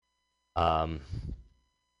Um,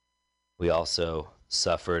 we also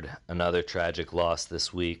suffered another tragic loss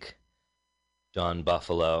this week. John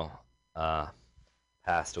Buffalo uh,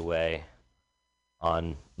 passed away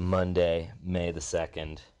on Monday, May the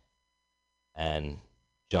 2nd, and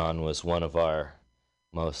John was one of our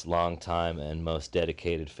most longtime and most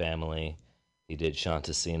dedicated family. He did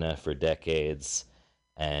Shantasina for decades,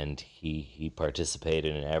 and he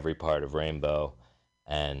participated in every part of Rainbow,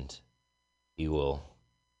 and he will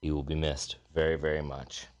be missed very, very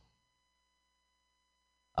much.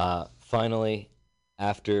 Finally,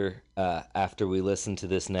 after we listen to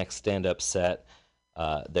this next stand-up set,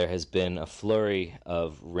 there has been a flurry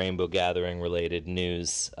of Rainbow Gathering related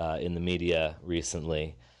news in the media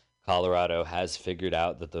recently. Colorado has figured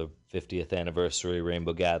out that the 50th anniversary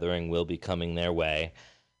Rainbow Gathering will be coming their way,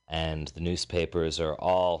 and the newspapers are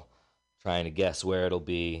all trying to guess where it'll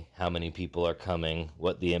be, how many people are coming,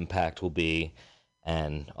 what the impact will be,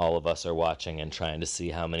 and all of us are watching and trying to see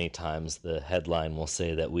how many times the headline will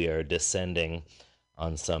say that we are descending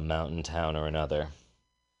on some mountain town or another.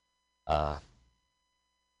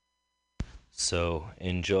 So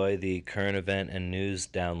enjoy the current event and news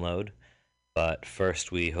download, but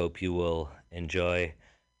first we hope you will enjoy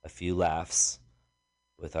a few laughs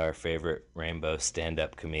with our favorite Rainbow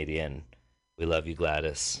stand-up comedian. We love you,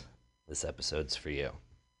 Gladys. This episode's for you.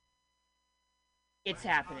 It's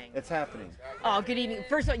happening. It's happening. Oh, good evening.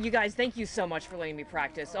 First of all, you guys, thank you so much for letting me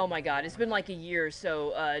practice. Oh my God, it's been like a year,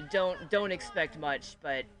 so don't expect much,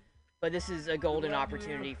 but this is a golden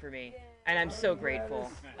opportunity for me, and I'm so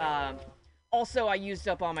grateful. Also, I used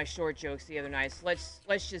up all my short jokes the other night, so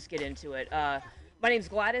let's just get into it. My name's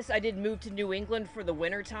Gladys. I did move to New England for the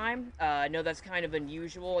winter time. I know that's kind of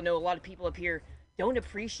unusual. I know a lot of people up here don't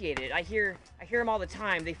appreciate it. I hear them all the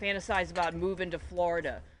time. They fantasize about moving to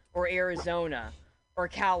Florida or Arizona or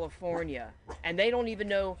California, and they don't even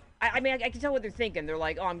know. I mean, I can tell what they're thinking. They're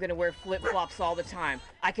like, oh, I'm going to wear flip-flops all the time.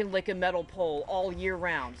 I can lick a metal pole all year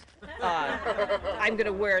round. I'm going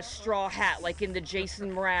to wear a straw hat like in the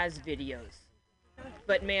Jason Mraz videos.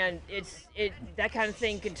 But, man, that kind of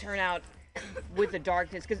thing can turn out with the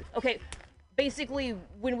darkness. Because, okay, basically,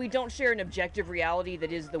 when we don't share an objective reality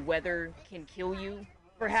that is the weather can kill you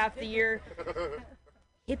for half the year,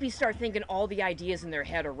 hippies start thinking all the ideas in their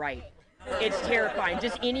head are right. It's terrifying.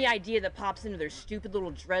 Just any idea that pops into their stupid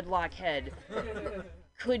little dreadlock head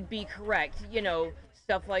could be correct. You know,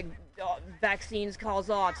 stuff like vaccines cause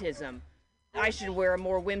autism. I should wear a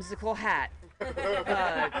more whimsical hat.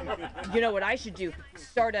 You know what I should do?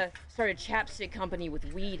 Start a chapstick company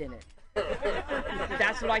with weed in it.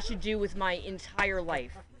 That's what I should do with my entire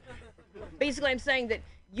life. Basically, I'm saying that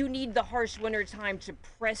you need the harsh winter time to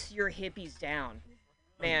press your hippies down.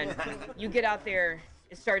 Man, you get out there,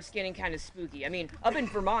 it starts getting kind of spooky. I mean, up in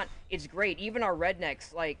Vermont, it's great. Even our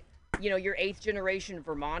rednecks, like, you know, your 8th generation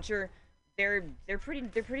Vermonter, they're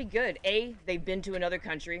pretty good. A, they've been to another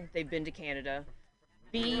country. They've been to Canada.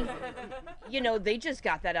 B, you know, they just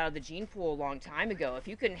got that out of the gene pool a long time ago. If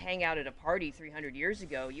you couldn't hang out at a party 300 years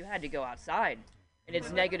ago, you had to go outside. And it's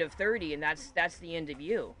 -30, and that's the end of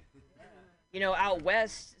you. You know, out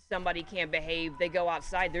west, somebody can't behave. They go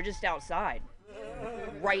outside. They're just outside.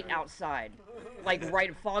 Right outside. Like,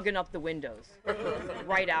 right, fogging up the windows.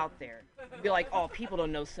 Right out there. Be like, oh, people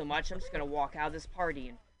don't know so much. I'm just going to walk out of this party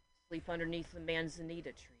and sleep underneath the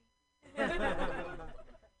manzanita tree.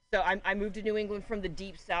 So I moved to New England from the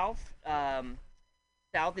deep south.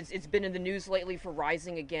 It's been in the news lately for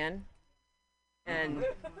rising again. And,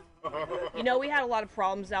 you know, we had a lot of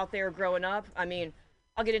problems out there growing up. I mean,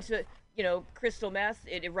 I'll get into it. You know, crystal meth,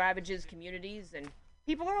 it ravages communities, and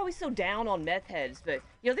people are always so down on meth heads, but,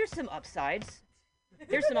 you know, there's some upsides.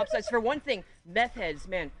 There's some upsides. For one thing, meth heads,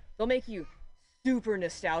 man, they'll make you super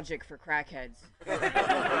nostalgic for crackheads.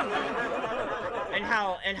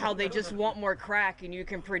 and how they just want more crack, and you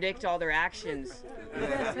can predict all their actions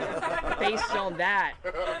based on that.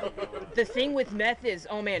 The thing with meth is,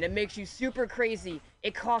 oh man, it makes you super crazy.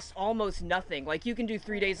 It costs almost nothing. Like, you can do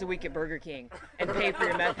 3 days a week at Burger King and pay for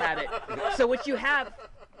your meth habit. So what you have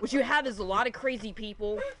is a lot of crazy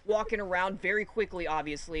people walking around very quickly,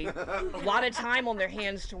 obviously. A lot of time on their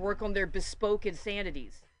hands to work on their bespoke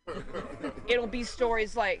insanities. It'll be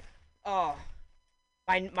stories like, oh,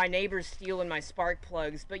 my neighbor's stealing my spark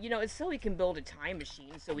plugs, but, you know, it's so he can build a time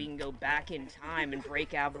machine so he can go back in time and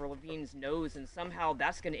break Avril Lavigne's nose, and somehow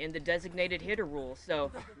that's going to end the designated hitter rule.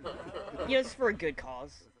 So, you know, it's for a good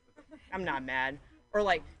cause. I'm not mad. Or,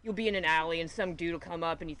 like, you'll be in an alley and some dude will come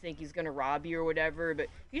up and you think he's going to rob you or whatever, but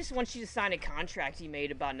he just wants you to sign a contract he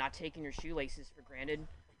made about not taking your shoelaces for granted.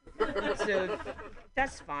 So,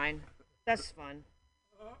 that's fine. That's fun.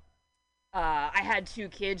 I had 2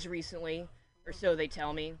 kids recently, or so they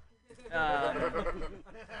tell me. Um,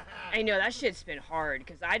 I know that shit's been hard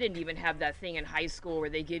because I didn't even have that thing in high school where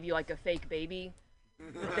they give you like a fake baby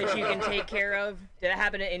that you can take care of. Did that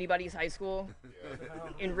happen at anybody's high school?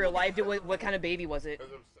 In real life, what kind of baby was it?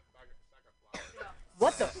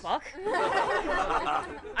 What the fuck?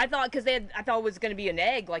 I thought I thought it was gonna be an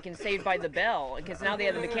egg, like in Saved by the Bell, because now they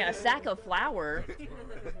have a sack of flour.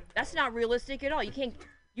 That's not realistic at all. You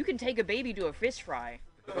can take a baby to a fish fry,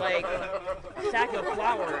 like a sack of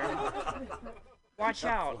flour. Watch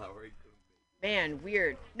out, man.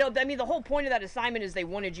 Weird. No, I mean the whole point of that assignment is they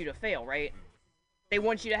wanted you to fail, right? They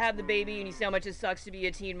want you to have the baby, and you see how much it sucks to be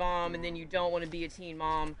a teen mom, and then you don't want to be a teen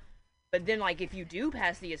mom. But then, like, if you do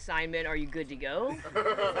pass the assignment, are you good to go?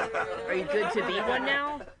 Are you good to be one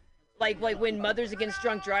now? Like when Mothers Against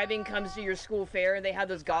Drunk Driving comes to your school fair, and they have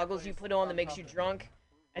those goggles you put on that makes you drunk,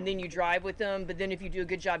 and then you drive with them, but then if you do a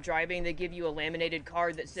good job driving, they give you a laminated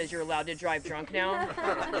card that says you're allowed to drive drunk now.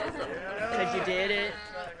 Because you did it.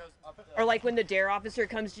 Or like when the DARE officer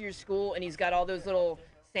comes to your school, and he's got all those little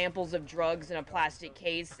samples of drugs in a plastic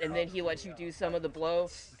case, and then he lets you do some of the blow,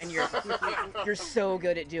 and you're so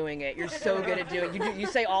good at doing it. You're so good at doing it. You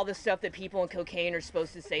say all the stuff that people on cocaine are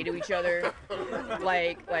supposed to say to each other,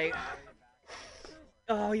 like,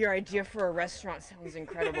 oh, your idea for a restaurant sounds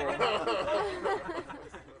incredible.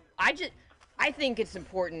 I think it's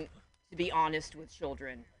important to be honest with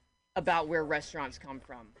children about where restaurants come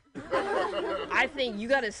from. I think you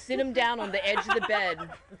gotta sit them down on the edge of the bed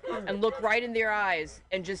and look right in their eyes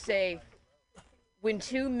and just say, when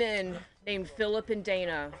 2 men named Philip and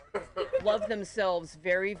Dana love themselves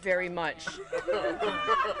very, very much,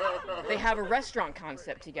 they have a restaurant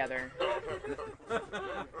concept together.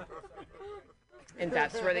 And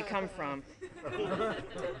that's where they come from.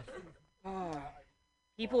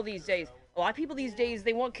 People these days, a lot of people these days,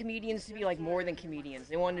 they want comedians to be like more than comedians.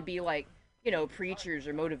 They want to be like, preachers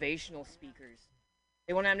or motivational speakers.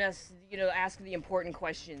 They want to ask, ask the important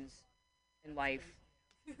questions in life.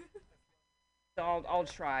 So I'll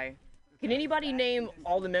try. Can anybody name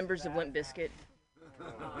all the members of Limp Bizkit?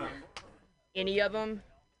 Any of them?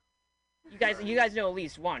 You guys know at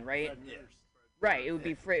least one, right? Right. It would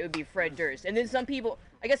be Fred Durst. And then some people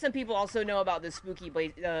also know about the spooky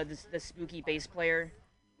bass player.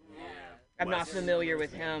 I'm not familiar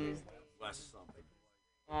with him.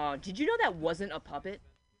 Did you know that wasn't a puppet?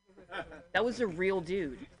 That was a real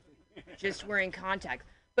dude, just wearing contacts.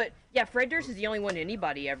 But yeah, Fred Durst is the only one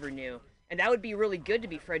anybody ever knew, and that would be really good to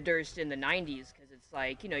be Fred Durst in the '90s, because it's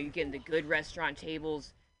like, you're getting the good restaurant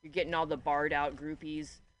tables, you're getting all the barred out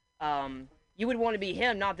groupies. You would want to be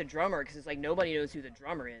him, not the drummer, because it's like nobody knows who the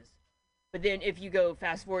drummer is. But then if you go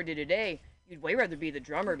fast forward to today, you'd way rather be the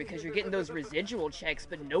drummer because you're getting those residual checks,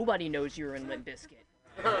 but nobody knows you're in Limp Bizkit.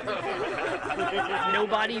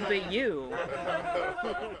 Nobody but you.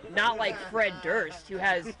 Not like Fred Durst, who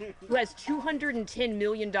has $210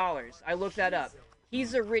 million. I looked that up.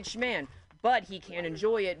 He's a rich man, but he can't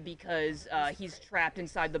enjoy it because he's trapped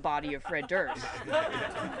inside the body of Fred Durst.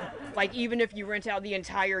 Like, even if you rent out the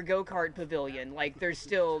entire go-kart pavilion, like, there's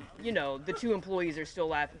still, the 2 employees are still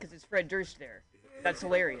laughing because it's Fred Durst there. That's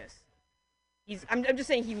hilarious. I'm just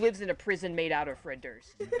saying he lives in a prison made out of Fred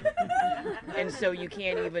Durst. And so you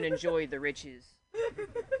can't even enjoy the riches.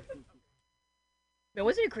 Man,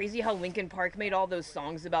 wasn't it crazy how Linkin Park made all those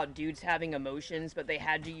songs about dudes having emotions, but they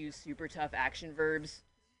had to use super tough action verbs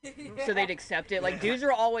so they'd accept it? Like, dudes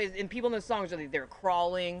are always, and people in the songs they're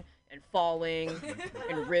crawling and falling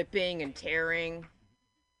and ripping and tearing.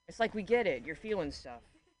 It's like, we get it. You're feeling stuff.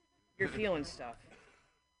 You're feeling stuff.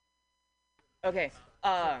 Okay,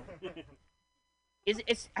 I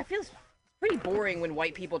feel it's pretty boring when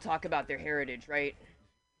white people talk about their heritage, right?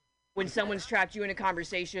 When someone's trapped you in a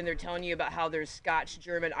conversation, they're telling you about how they're Scotch,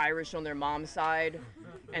 German, Irish on their mom's side,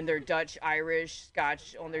 and they're Dutch, Irish,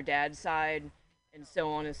 Scotch on their dad's side, and so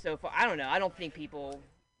on and so forth. I don't know. I don't think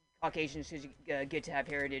Caucasians should get to have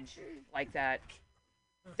heritage like that.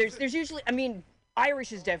 There's usually,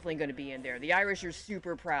 Irish is definitely going to be in there. The Irish are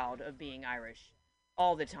super proud of being Irish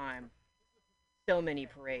all the time. So many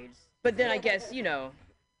parades. But then I guess,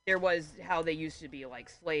 there was how they used to be like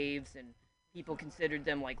slaves, and people considered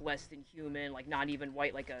them like less than human, like not even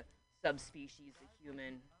white, like a subspecies of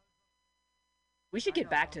human. We should get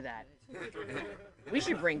back to that. We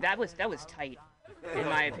should bring that was tight, in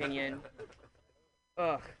my opinion.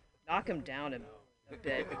 Ugh, knock him down a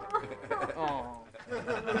bit. Oh.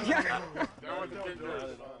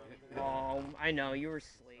 Oh, I know, you were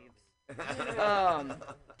slaves.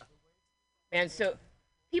 Man, so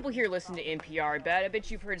people here listen to NPR. I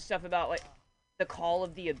bet you've heard stuff about like the Call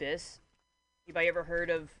of the Abyss. Anybody ever heard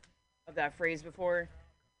of of that phrase before.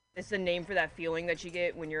 It's a name for that feeling that you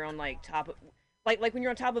get when you're on like top of, like when you're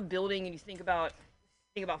on top of a building and you think about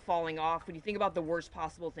falling off. When you think about the worst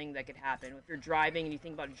possible thing that could happen, if you're driving and you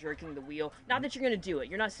think about jerking the wheel, not that you're gonna do it.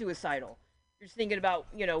 You're not suicidal. You're just thinking about,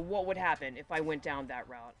 what would happen if I went down that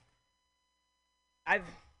route. I've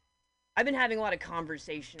been having a lot of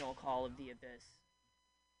conversational Call of the Abyss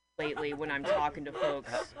lately when I'm talking to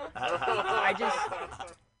folks. I just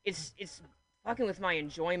it's fucking with my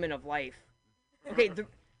enjoyment of life. Okay, the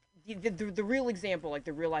real example, like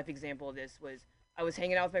the real life example of this was I was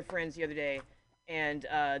hanging out with my friends the other day, and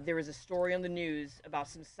there was a story on the news about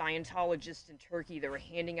some Scientologists in Turkey that were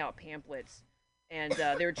handing out pamphlets, and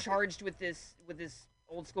they were charged with this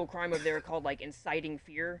old school crime over there called like inciting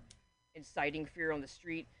fear on the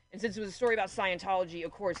street. And since it was a story about Scientology,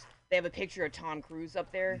 of course they have a picture of Tom Cruise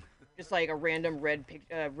up there, just like a random red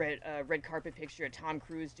carpet picture of Tom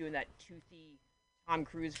Cruise doing that toothy Tom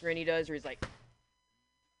Cruise grin he does, where he's like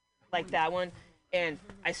that one. And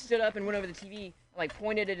I stood up and went over the TV, like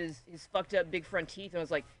pointed at his fucked up big front teeth, and I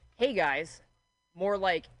was like, "Hey guys, more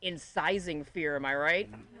like incising fear, am I right?"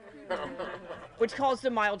 Which caused a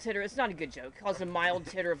mild titter. It's not a good joke. It caused a mild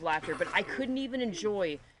titter of laughter, but I couldn't even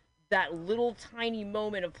enjoy that little tiny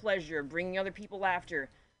moment of pleasure of bringing other people laughter,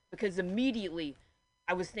 because immediately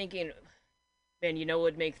I was thinking, man, what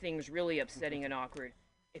would make things really upsetting and awkward?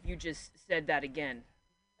 If you just said that again.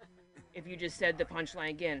 If you just said the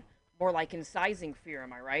punchline again. More like incising fear,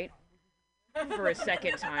 am I right? For a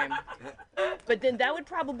second time. But then it'd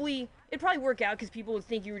probably work out because people would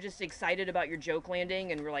think you were just excited about your joke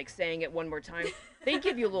landing and were like saying it one more time. They'd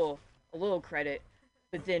give you a little credit.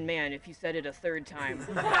 But then, man, if you said it a third time,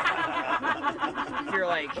 if you're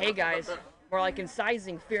like, "Hey guys, more like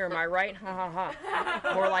incising fear, am I right? Ha ha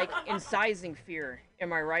ha. More like incising fear,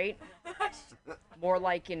 am I right? More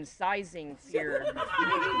like incising fear,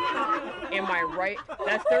 am I right?"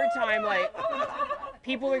 That third time, like,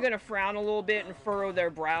 people are gonna frown a little bit and furrow their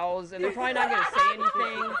brows, and they're probably not gonna say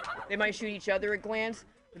anything. They might shoot each other a glance.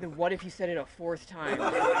 But then what if you said it a fourth time?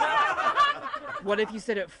 What if you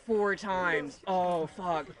said it 4 times? Oh,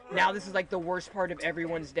 fuck. Now this is like the worst part of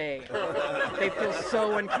everyone's day. They feel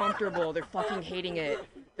so uncomfortable. They're fucking hating it.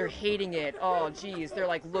 They're hating it. Oh, geez. They're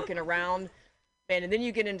like looking around. Man, and then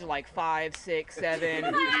you get into like 5, 6,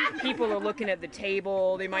 7. People are looking at the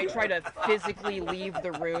table. They might try to physically leave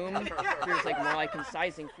the room. Fear's like more like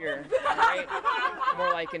incising fear, right?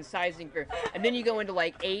 More like incising fear. And then you go into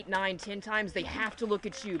like 8, 9, 10 times. They have to look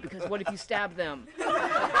at you because what if you stab them? They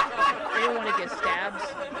don't want to get stabbed.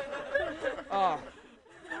 Oh.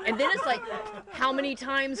 And then it's like, how many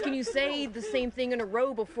times can you say the same thing in a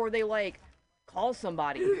row before they like call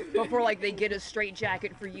somebody, before like they get a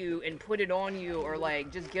straitjacket for you and put it on you, or like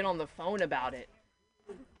just get on the phone about it?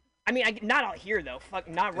 I mean, not out here though. Fuck,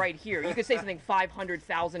 not right here. You could say something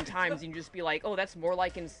 500,000 times and you just be like, "Oh, that's more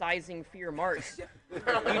like incising fear, Mars."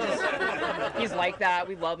 He's like that.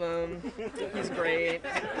 We love him. He's great.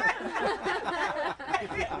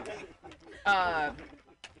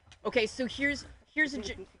 Okay, so here's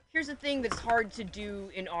a thing that's hard to do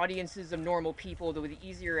in audiences of normal people that would be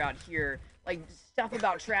easier out here. Like stuff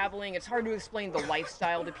about traveling, it's hard to explain the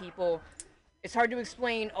lifestyle to people. It's hard to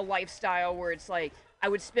explain a lifestyle where it's like I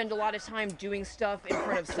would spend a lot of time doing stuff in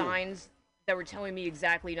front of signs that were telling me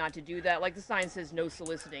exactly not to do that. Like the sign says no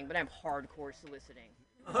soliciting, but I'm hardcore soliciting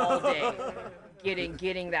all day,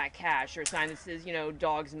 getting that cash. Or a sign that says,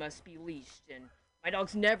 dogs must be leashed, and my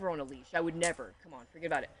dog's never on a leash. I would never. Come on, forget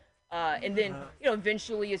about it. And then,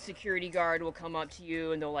 eventually a security guard will come up to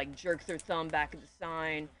you and they'll like jerk their thumb back at the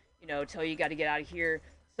sign, tell you got to get out of here.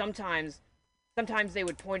 Sometimes they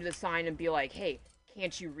would point to the sign and be like, "Hey,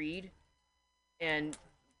 can't you read?" And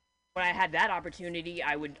when I had that opportunity,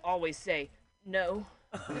 I would always say, "No."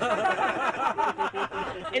 And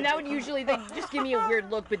that would usually, they'd just give me a weird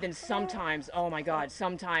look, but then sometimes, oh my god,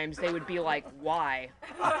 sometimes they would be like, "Why?"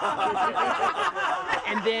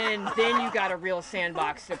 And then you got a real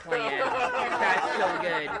sandbox to play in. That's so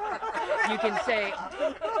good. You can say,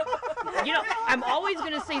 I'm always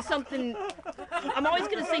gonna say something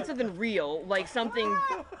real, like something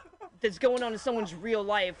that's going on in someone's real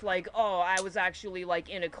life, like, "Oh, I was actually like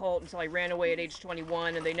in a cult until I ran away at age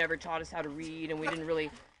 21 and they never taught us how to read and we didn't really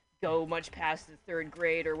go much past the 3rd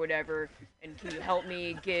grade or whatever, and can you help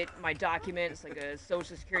me get my documents, like a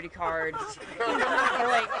social security card?" Or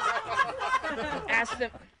like ask them,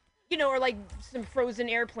 or like some frozen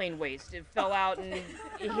airplane waste. It fell out and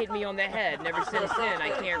it hit me on the head. Never since then, I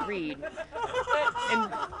can't read.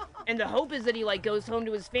 And the hope is that he like goes home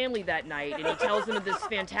to his family that night and he tells them this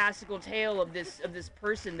fantastical tale of this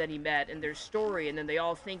person that he met and their story, and then they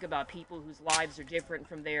all think about people whose lives are different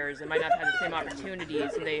from theirs and might not have the same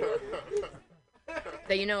opportunities, and they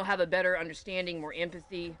have a better understanding, more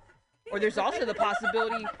empathy. Or there's also the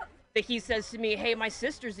possibility that he says to me, hey, my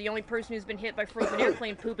sister's the only person who's been hit by frozen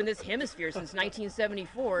airplane poop in this hemisphere since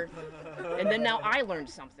 1974, and then now I learned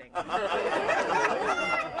something.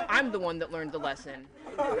 I'm the one that learned the lesson.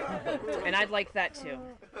 And I'd like that too.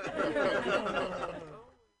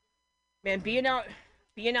 Man, being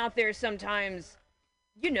out there sometimes,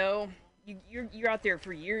 you're out there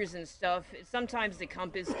for years and stuff. Sometimes the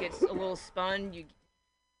compass gets a little spun. You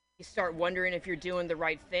start wondering if you're doing the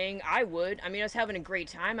right thing. I would. I mean, I was having a great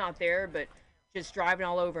time out there, but just driving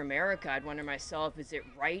all over America, I'd wonder myself, is it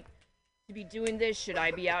right to be doing this? Should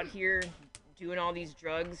I be out here doing all these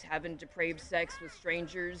drugs, having depraved sex with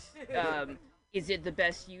strangers? Is it the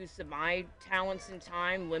best use of my talents and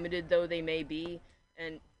time, limited though they may be?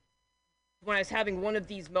 And when I was having one of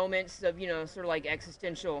these moments of, sort of like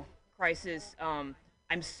existential crisis,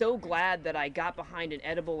 I'm so glad that I got behind an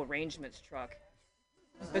edible arrangements truck.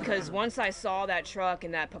 Because once I saw that truck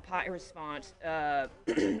and that papyrus font,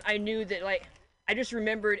 I knew that, like, I just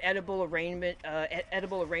remembered edible arrangements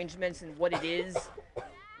and what it is.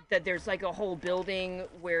 That there's like a whole building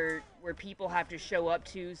where people have to show up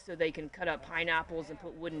to so they can cut up pineapples and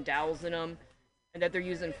put wooden dowels in them, and that they're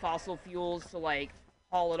using fossil fuels to like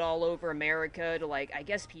haul it all over America to, like, I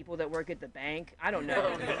guess people that work at the bank. I don't know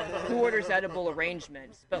who orders edible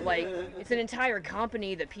arrangements, but like it's an entire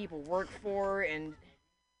company that people work for, and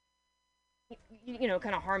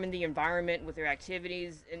kind of harming the environment with their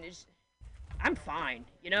activities. And I'm fine,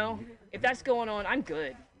 if that's going on, I'm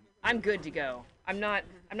good to go. I'm not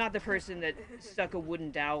the person that stuck a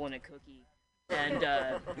wooden dowel in a cookie and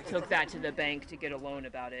took that to the bank to get a loan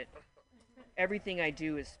about it. Everything I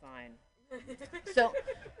do is fine. So,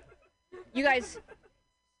 you guys,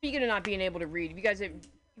 speaking of not being able to read, you guys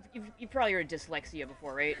you've probably heard of dyslexia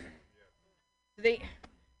before, right?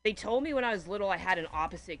 They told me when I was little I had an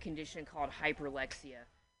opposite condition called hyperlexia.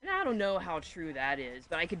 And I don't know how true that is,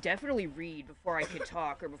 but I could definitely read before I could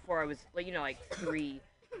talk, or before I was, like 3,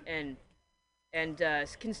 and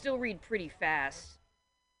can still read pretty fast.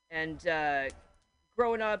 And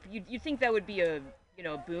growing up, you'd think that would be a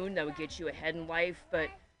boon that would get you ahead in life, but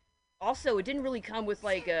also it didn't really come with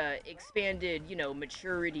like a expanded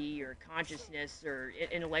maturity or consciousness or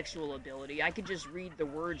intellectual ability. I could just read the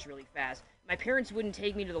words really fast. My parents wouldn't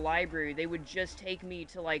take me to the library. They would just take me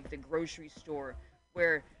to like the grocery store,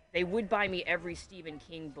 where they would buy me every Stephen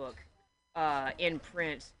King book in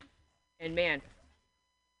print. And man,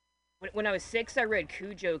 when I was 6, I read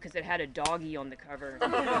Cujo because it had a doggy on the cover.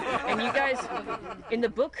 And you guys, in the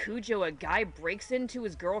book Cujo, a guy breaks into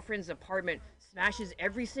his girlfriend's apartment, smashes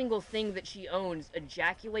every single thing that she owns,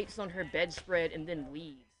 ejaculates on her bedspread, and then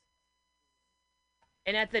leaves.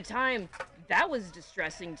 And at the time, that was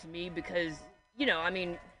distressing to me because,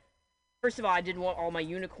 first of all, I didn't want all my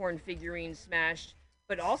unicorn figurines smashed,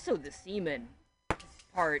 but also the semen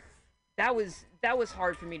part. That was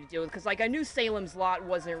hard for me to deal with, because like I knew Salem's Lot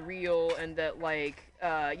wasn't real, and that like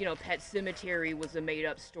Pet Sematary was a made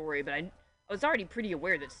up story, but I was already pretty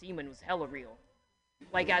aware that semen was hella real,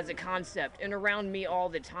 like as a concept, and around me all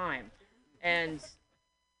the time, and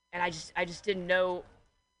I just didn't know,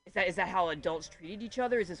 is that how adults treated each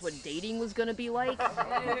other? Is this what dating was gonna be like?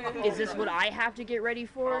 Is this what I have to get ready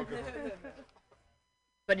for?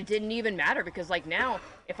 But it didn't even matter, because like now,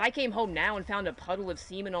 if I came home now and found a puddle of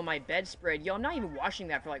semen on my bedspread, I'm not even washing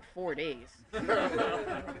that for like 4 days.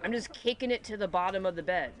 I'm just kicking it to the bottom of the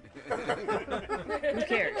bed. Who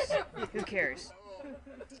cares? Who cares?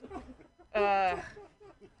 So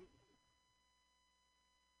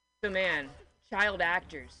man, child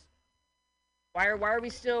actors. Why are we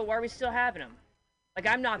still having them? Like,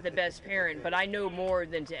 I'm not the best parent, but I know more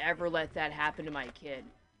than to ever let that happen to my kid.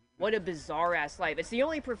 What a bizarre-ass life. It's the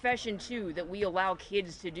only profession, too, that we allow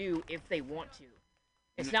kids to do if they want to.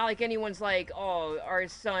 It's not like anyone's like, oh, our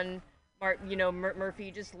son,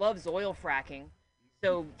 Murphy just loves oil fracking.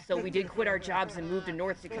 So we did quit our jobs and moved to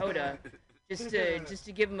North Dakota just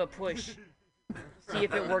to give him a push. See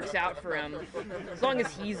if it works out for him. As long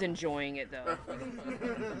as he's enjoying it, though.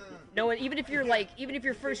 No one, even if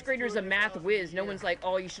your first grader's a math whiz, no one's like,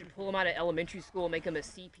 oh, you should pull him out of elementary school and make him a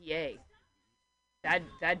CPA.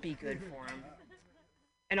 That'd be good for him.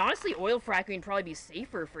 And honestly, oil fracking would probably be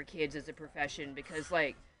safer for kids as a profession, because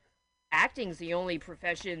like acting's the only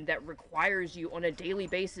profession that requires you on a daily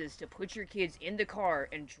basis to put your kids in the car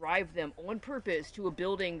and drive them on purpose to a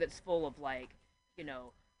building that's full of like,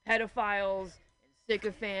 pedophiles and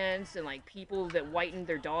sycophants and like people that whiten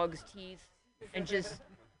their dog's teeth and just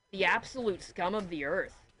the absolute scum of the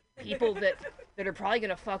earth. People that are probably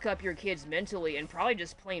gonna fuck up your kids mentally and probably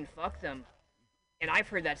just plain fuck them. And I've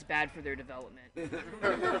heard that's bad for their development.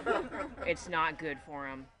 It's not good for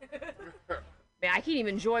them. Man, I can't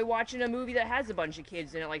even enjoy watching a movie that has a bunch of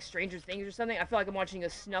kids in it, like Stranger Things or something. I feel like I'm watching a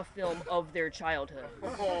snuff film of their childhood.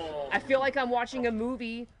 I feel like I'm watching a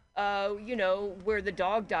movie, where the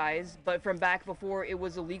dog dies, but from back before it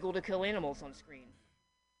was illegal to kill animals on screen,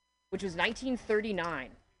 which was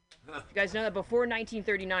 1939. You guys know that before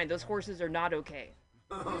 1939, those horses are not okay.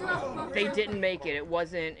 They didn't make it. It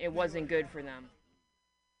wasn't good for them.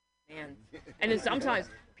 Man. And then sometimes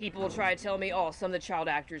people try to tell me, oh, some of the child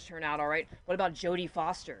actors turn out all right. What about Jodie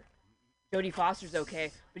Foster? Jodie Foster's okay.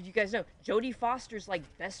 But you guys know, Jodie Foster's like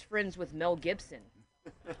best friends with Mel Gibson.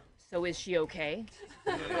 So is she okay?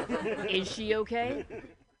 Is she okay?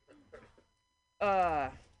 I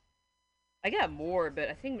got more, but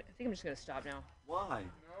I think I'm just gonna stop now. Why?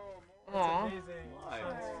 Aw. Why?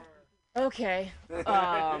 Okay.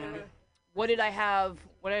 What did I have?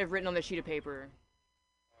 What did I have written on the sheet of paper?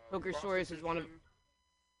 Poker Stories is one of...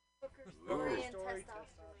 Story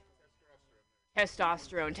and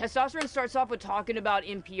Testosterone. Testosterone starts off with talking about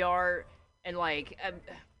NPR and like...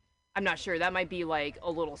 I'm not sure. That might be like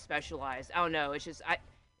a little specialized. I don't know. It's just...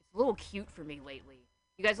 it's a little cute for me lately.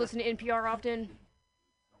 You guys listen to NPR often?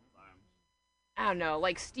 I don't know.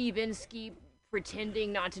 Like Steve Inskeep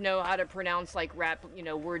pretending not to know how to pronounce like rap,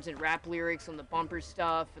 words and rap lyrics on the bumper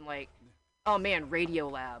stuff. And like... Oh man,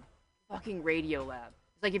 Radiolab. Fucking Radiolab.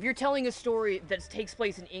 Like, if you're telling a story that takes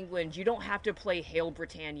place in England, you don't have to play Hail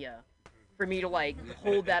Britannia for me to, like,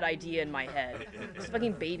 hold that idea in my head. It's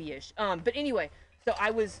fucking babyish. But anyway, so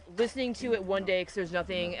I was listening to it one day because there's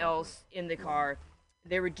nothing else in the car.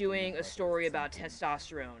 They were doing a story about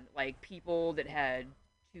testosterone. Like, people that had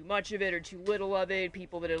too much of it or too little of it,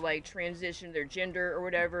 people that had, like, transitioned their gender or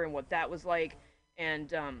whatever, and what that was like.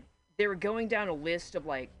 And they were going down a list of,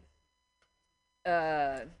 like,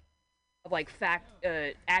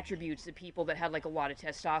 attributes of people that had like a lot of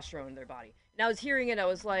testosterone in their body. And I was hearing it, I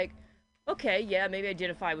was like, okay, yeah, maybe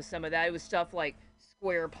identify with some of that. It was stuff like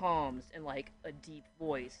square palms and like a deep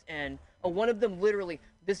voice. And one of them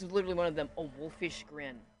this is literally one of them, a wolfish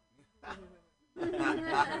grin.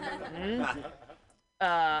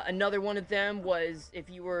 Another one of them was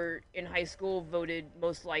if you were in high school voted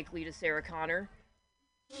most likely to Sarah Connor,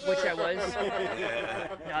 which I was.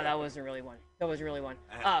 No, that wasn't really one.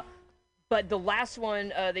 But the last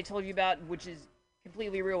one they told you about, which is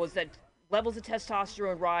completely real, was that levels of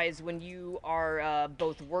testosterone rise when you are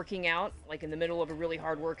both working out, like in the middle of a really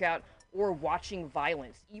hard workout, or watching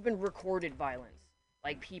violence, even recorded violence,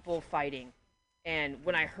 like people fighting. And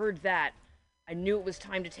when I heard that, I knew it was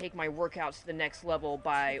time to take my workouts to the next level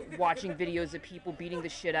by watching videos of people beating the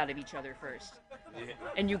shit out of each other first.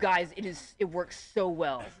 And you guys, it works so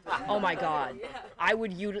well. Oh my god. I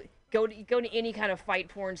would go to any kind of fight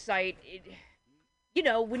porn site.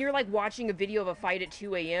 When you're like watching a video of a fight at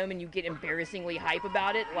 2 a.m. and you get embarrassingly hype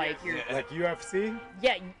about it, like you're like UFC?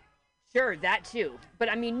 Yeah, sure, that too. But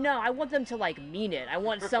I mean, no, I want them to like mean it. I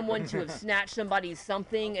want someone to have snatched somebody's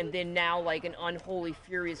something and then now like an unholy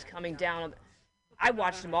fury is coming down. I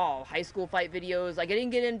watched them all. High school fight videos. Like, I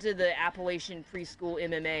didn't get into the Appalachian preschool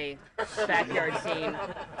MMA backyard scene,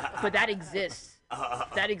 but that exists.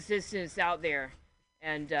 That exists and it's out there.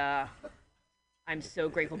 And I'm so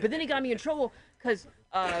grateful. But then it got me in trouble because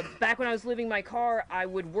back when I was living my car, I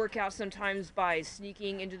would work out sometimes by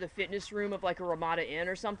sneaking into the fitness room of like a Ramada Inn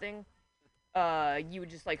or something. You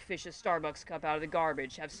would just like fish a Starbucks cup out of the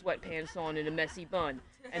garbage, have sweatpants on and a messy bun,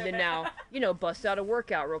 and then now, bust out a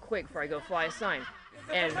workout real quick before I go fly a sign.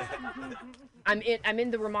 And I'm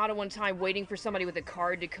in the Ramada one time waiting for somebody with a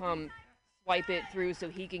card to come swipe it through so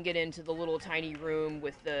he can get into the little tiny room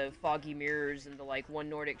with the foggy mirrors and the like One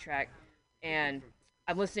Nordic track. And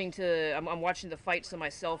I'm watching the fights on my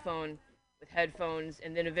cell phone with headphones,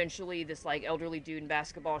 and then eventually this like elderly dude in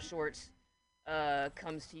basketball shorts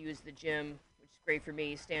comes to use the gym, which is great for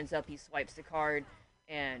me. He stands up, he swipes the card,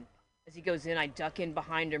 and as he goes in, I duck in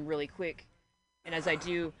behind him really quick. And as I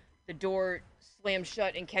do, the door slams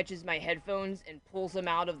shut and catches my headphones and pulls them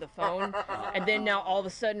out of the phone. And then now all of a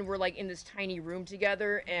sudden we're like in this tiny room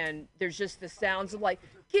together, and there's just the sounds of like,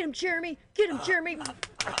 get him, Jeremy, get him, Jeremy.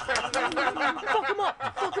 Fuck him up,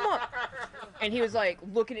 fuck him up. And he was like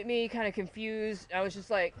looking at me kind of confused. I was just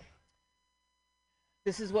like,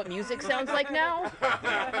 this is what music sounds like now?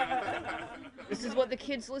 This is what the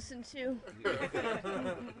kids listen to?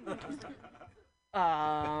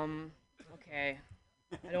 Okay.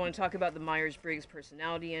 I don't want to talk about the Myers-Briggs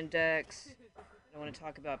Personality Index. I want to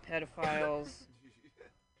talk about pedophiles.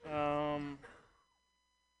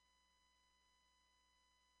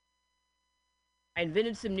 I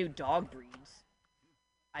invented some new dog breeds,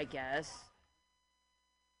 I guess.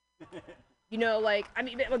 You know, like, I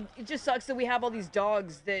mean, it just sucks that we have all these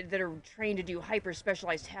dogs that are trained to do hyper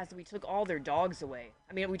specialized tasks, and we took all their dogs away.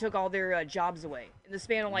 I mean, we took all their jobs away in the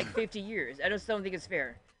span of like 50 years. I just don't think it's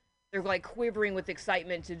fair. They're like quivering with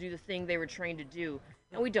excitement to do the thing they were trained to do,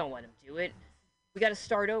 and we don't let them do it. We got to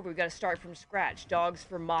start over. We got to start from scratch. Dogs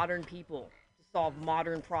for modern people to solve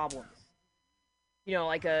modern problems. You know,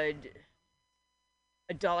 like a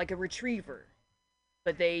dog, like a retriever,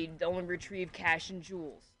 but they only retrieve cash and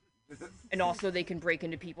jewels. And also they can break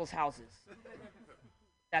into people's houses.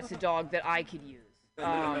 That's a dog that I could use.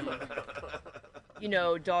 You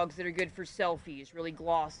know, dogs that are good for selfies, really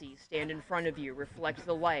glossy, stand in front of you, reflect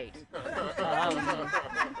the light.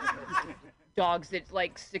 Dogs that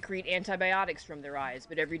like secrete antibiotics from their eyes,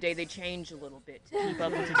 but every day they change a little bit to keep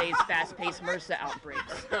up with today's fast-paced MRSA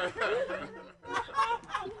outbreaks.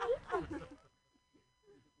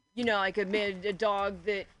 You know, like a dog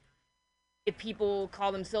that, if people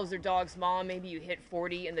call themselves their dog's mom, maybe you hit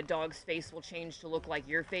 40 and the dog's face will change to look like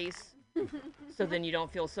your face. So then you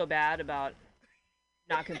don't feel so bad about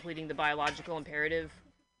not completing the biological imperative.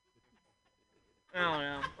 I don't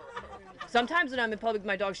know. Sometimes when I'm in public with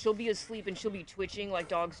my dog, she'll be asleep and she'll be twitching like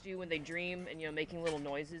dogs do when they dream and, you know, making little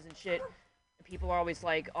noises and shit. And people are always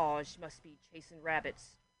like, oh, she must be chasing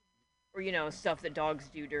rabbits. Or, you know, stuff that dogs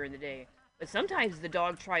do during the day. But sometimes the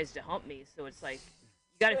dog tries to hump me, so it's like,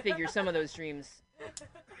 you gotta figure some of those dreams.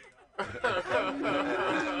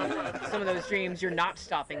 Some of those dreams, you're not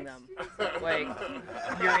stopping them. Like,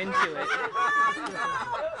 you're into it.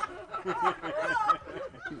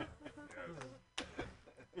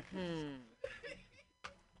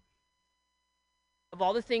 Of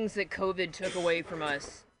all the things that COVID took away from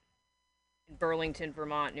us in Burlington,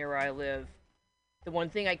 Vermont, near where I live, the one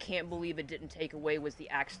thing I can't believe it didn't take away was the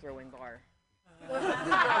axe throwing bar.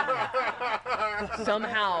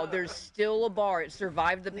 Somehow there's still a bar, it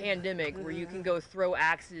survived the pandemic, where you can go throw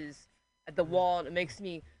axes at the wall, and it makes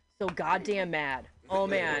me so goddamn mad. Oh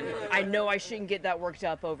man, I know I shouldn't get that worked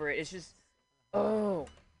up over it. It's just, oh.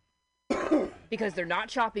 Because they're not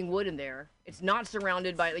chopping wood in there. It's not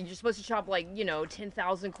surrounded by, you're supposed to chop like, you know,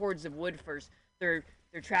 10,000 cords of wood first. They're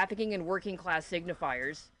trafficking in working class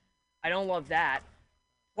signifiers. I don't love that.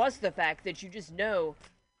 Plus the fact that you just know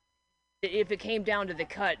that if it came down to the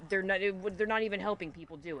cut, they're not even helping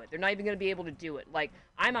people do it. They're not even going to be able to do it. Like,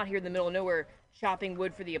 I'm out here in the middle of nowhere chopping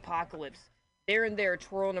wood for the apocalypse. They're in there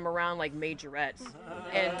twirling them around like majorettes.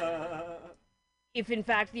 And if in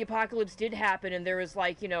fact the apocalypse did happen and there was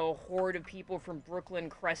like, you know, a horde of people from Brooklyn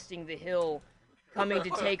cresting the hill coming to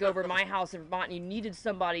take over my house in Vermont, and you needed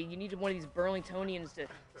one of these Burlingtonians to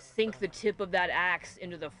sink the tip of that axe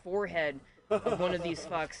into the forehead of one of these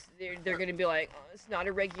fucks, they're gonna be like, oh, it's not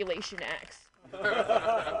a regulation axe.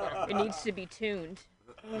 It needs to be tuned.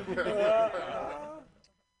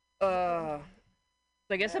 So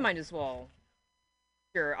I guess I might as well.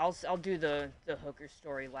 Sure, I'll do the hooker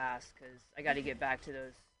story last, because I got to get back to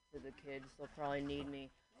the kids. They'll probably need me.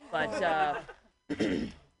 But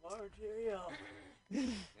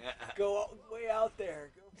go way out there.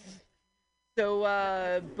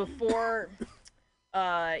 So before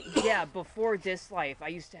this life, I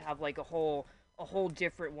used to have like a whole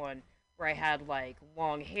different one where I had like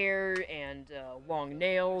long hair and long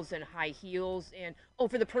nails and high heels. And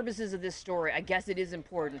for the purposes of this story, I guess it is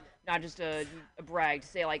important, not just a brag, to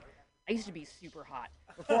say like I used to be super hot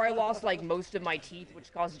before I lost like most of my teeth,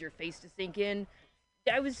 which causes your face to sink in.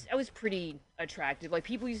 I was pretty attractive. Like,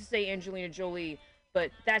 people used to say Angelina Jolie, but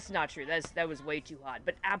that's not true. That was way too hot.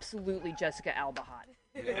 But absolutely Jessica Alba hot.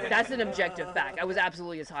 That's an objective fact. I was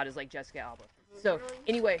absolutely as hot as like Jessica Alba. So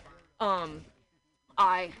anyway, I'm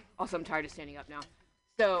tired of standing up now.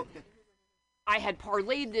 So I had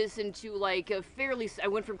parlayed this into like I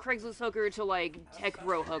went from Craigslist hooker to like tech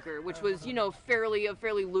bro hooker, which was, you know, a fairly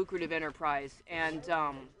lucrative enterprise. And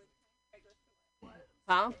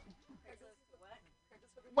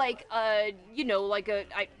you know, like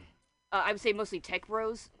I would say mostly tech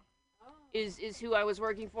bros is who I was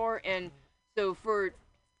working for. And so for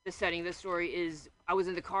the setting, this story is, I was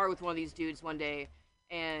in the car with one of these dudes one day,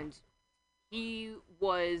 and he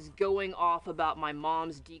was going off about my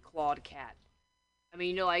mom's declawed cat. I mean,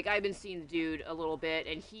 you know, like, I've been seeing the dude a little bit,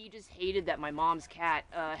 and he just hated that my mom's cat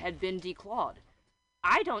had been declawed.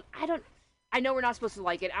 I know we're not supposed to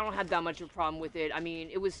like it. I don't have that much of a problem with it. I mean,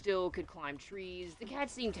 it was still could climb trees. The cat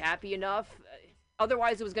seemed happy enough.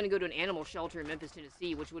 Otherwise, it was going to go to an animal shelter in Memphis,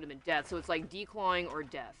 Tennessee, which would have been death. So it's like declawing or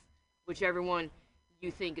death, whichever one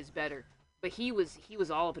you think is better. But he was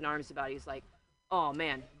all up in arms about it. He's like, oh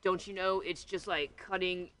man, don't you know it's just like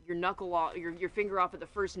cutting your knuckle off, your finger off at the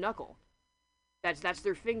first knuckle. That's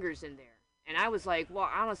their fingers in there. And I was like, well,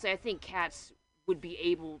 honestly, I think cats would be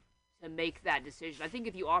able to make that decision. I think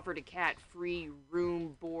if you offered a cat free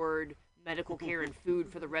room, board, medical care, and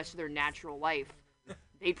food for the rest of their natural life,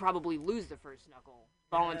 they'd probably lose the first knuckle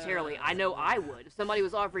voluntarily. I know I would. If somebody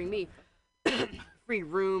was offering me free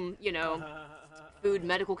room, food,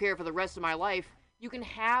 medical care for the rest of my life, you can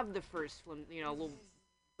have the first, little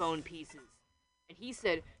bone pieces. And he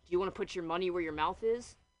said, do you want to put your money where your mouth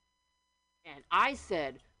is? And I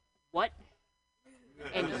said, what?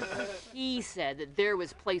 And he said that there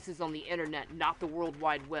was places on the internet, not the World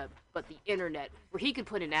Wide Web, but the internet, where he could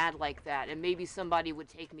put an ad like that, and maybe somebody would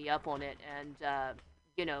take me up on it and,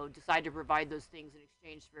 decide to provide those things in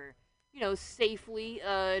exchange for, safely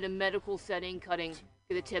in a medical setting, cutting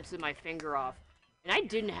the tips of my finger off. And I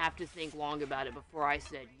didn't have to think long about it before I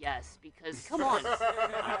said yes, because, come on,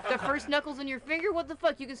 the first knuckles in your finger? What the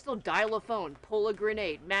fuck? You can still dial a phone, pull a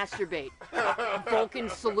grenade, masturbate, Vulcan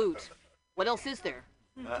salute. What else is there?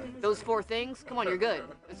 Those 4 things? Come on, you're good.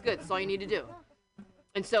 That's good. That's all you need to do.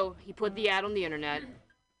 And so he put the ad on the internet,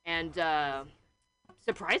 and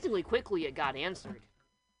surprisingly quickly it got answered.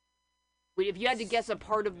 If you had to guess a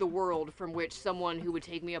part of the world from which someone who would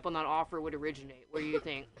take me up on that offer would originate, where do you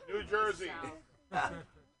think? New Jersey.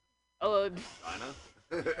 China?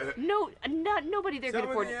 No, nobody there could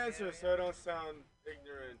afford Tell me the answer so I don't sound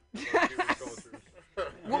ignorant.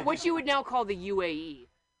 what you would now call the UAE.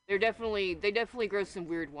 They definitely grow some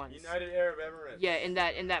weird ones. United Arab Emirates. Yeah, in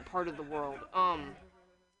that part of the world.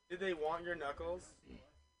 Did they want your knuckles?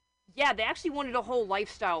 Yeah, they actually wanted a whole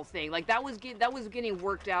lifestyle thing. Like that was getting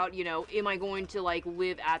worked out. Am I going to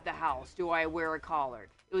live at the house? Do I wear a collar?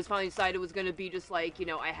 It was finally decided it was going to be just I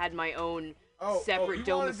had my own separate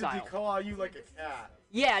domicile. Wanted to declaw you like a cat.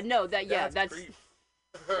 Yeah, no, that's. Creep.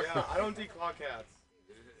 Yeah, I don't declaw cats.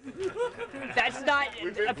 That's not.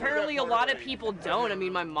 Apparently, a lot of people don't. I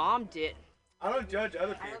mean, my mom did. I don't judge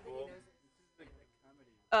other people.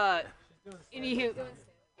 Anywho,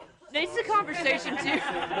 it's a conversation too.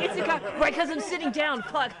 Right, because I'm sitting down.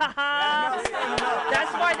 Fuck, haha.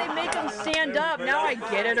 That's why they make them stand up. Now I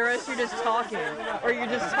get it, or else you're just talking,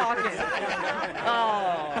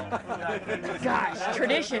 Oh, gosh,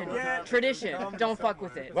 tradition. Don't fuck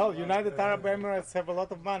with it. Well, United Arab Emirates have a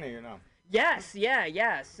lot of money, Yes,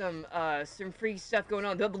 yeah. Some free stuff going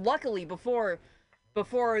on. But luckily, before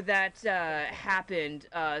that happened,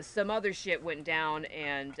 some other shit went down,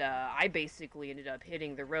 and I basically ended up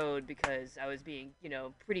hitting the road because I was being,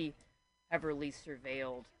 pretty heavily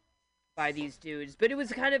surveilled by these dudes. But it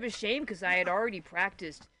was kind of a shame because I had already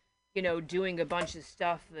practiced, doing a bunch of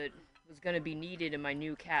stuff that was going to be needed in my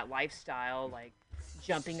new cat lifestyle, like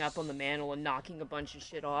jumping up on the mantle and knocking a bunch of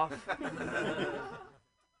shit off.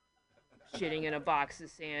 Shitting in a box of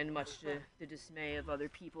sand, much to the dismay of other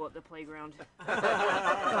people at the playground. Okay,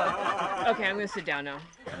 I'm gonna sit down now.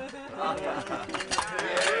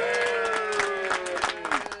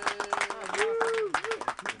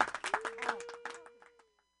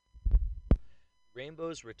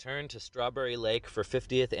 Rainbow's return to Strawberry Lake for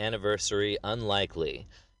 50th anniversary unlikely.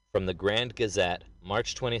 From the Grand Gazette,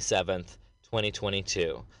 March 27th,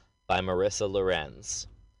 2022, by Marissa Lorenz.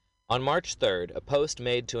 On March 3rd, a post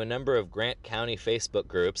made to a number of Grant County Facebook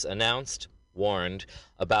groups warned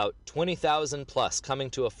about 20,000 plus coming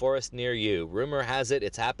to a forest near you. Rumor has it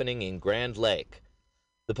it's happening in Grand Lake.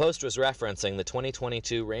 The post was referencing the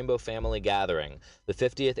 2022 Rainbow Family Gathering, the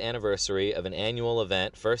 50th anniversary of an annual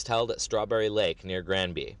event first held at Strawberry Lake near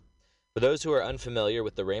Granby. For those who are unfamiliar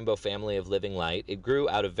with the Rainbow Family of Living Light, it grew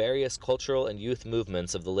out of various cultural and youth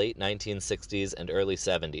movements of the late 1960s and early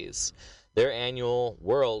 70s. Their annual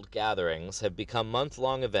World Gatherings have become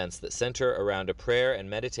month-long events that center around a prayer and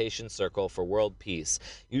meditation circle for world peace,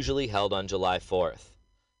 usually held on July 4th.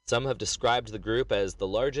 Some have described the group as the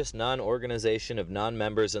largest non-organization of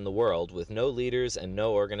non-members in the world, with no leaders and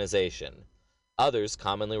no organization. Others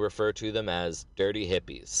commonly refer to them as dirty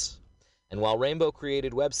hippies. And while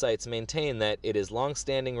Rainbow-created websites maintain that it is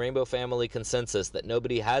long-standing Rainbow Family consensus that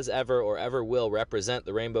nobody has ever or ever will represent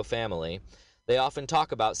the Rainbow Family, they often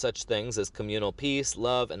talk about such things as communal peace,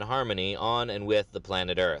 love, and harmony on and with the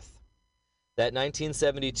planet Earth. That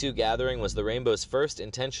 1972 gathering was the Rainbow's first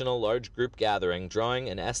intentional large group gathering, drawing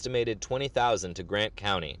an estimated 20,000 to Grant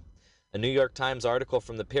County. A New York Times article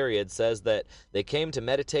from the period says that they came to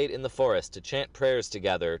meditate in the forest, to chant prayers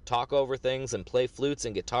together, talk over things, and play flutes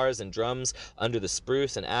and guitars and drums under the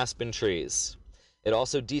spruce and aspen trees. It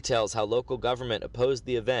also details how local government opposed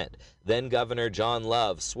the event. Then Governor John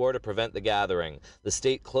Love swore to prevent the gathering. The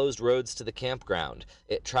state closed roads to the campground.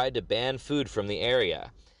 It tried to ban food from the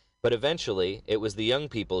area. But eventually, it was the young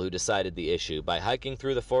people who decided the issue by hiking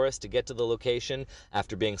through the forest to get to the location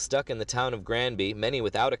after being stuck in the town of Granby, many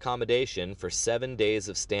without accommodation, for 7 days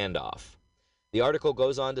of standoff. The article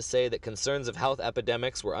goes on to say that concerns of health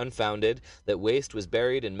epidemics were unfounded, that waste was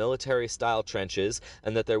buried in military-style trenches,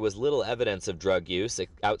 and that there was little evidence of drug use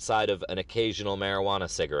outside of an occasional marijuana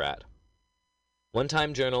cigarette.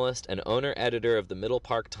 One-time journalist and owner-editor of the Middle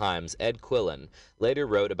Park Times, Ed Quillen, later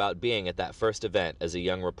wrote about being at that first event as a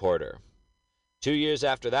young reporter. 2 years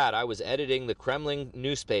after that, I was editing the Kremlin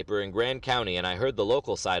newspaper in Grand County, and I heard the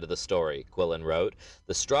local side of the story, Quillen wrote.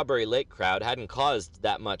 The Strawberry Lake crowd hadn't caused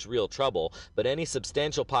that much real trouble, but any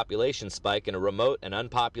substantial population spike in a remote and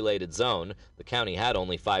unpopulated zone, the county had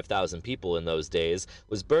only 5,000 people in those days,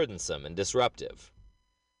 was burdensome and disruptive.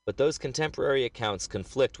 But those contemporary accounts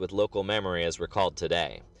conflict with local memory as recalled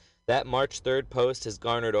today. That March 3rd post has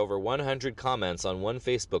garnered over 100 comments on one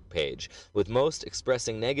Facebook page, with most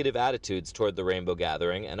expressing negative attitudes toward the Rainbow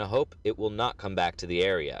Gathering and a hope it will not come back to the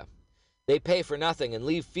area. They pay for nothing and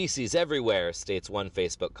leave feces everywhere, states one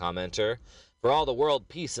Facebook commenter. For all the world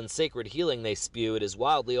peace and sacred healing they spew, it is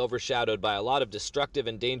wildly overshadowed by a lot of destructive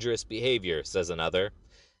and dangerous behavior, says another.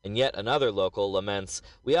 And yet another local laments,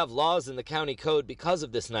 we have laws in the county code because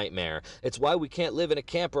of this nightmare. It's why we can't live in a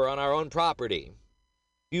camper on our own property.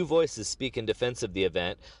 Few voices speak in defense of the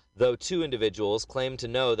event, though 2 individuals claim to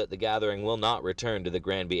know that the gathering will not return to the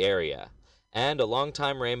Granby area. And a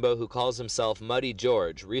longtime Rainbow who calls himself Muddy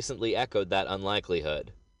George recently echoed that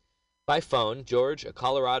unlikelihood. By phone, George, a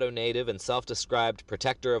Colorado native and self-described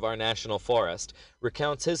protector of our national forest,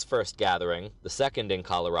 recounts his first gathering, the second in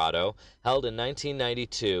Colorado, held in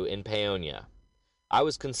 1992 in Paonia. I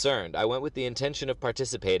was concerned. I went with the intention of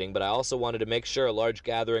participating, but I also wanted to make sure a large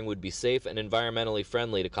gathering would be safe and environmentally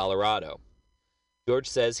friendly to Colorado. George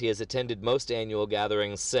says he has attended most annual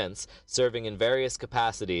gatherings since, serving in various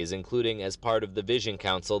capacities, including as part of the Vision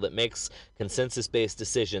Council that makes consensus-based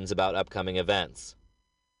decisions about upcoming events.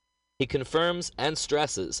 He confirms and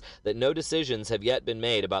stresses that no decisions have yet been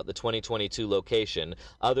made about the 2022 location,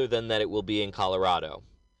 other than that it will be in Colorado.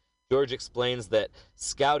 George explains that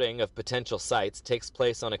scouting of potential sites takes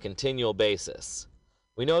place on a continual basis.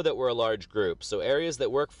 We know that we're a large group, so areas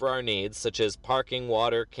that work for our needs, such as parking,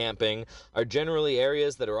 water, camping, are generally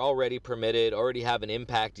areas that are already permitted, already have an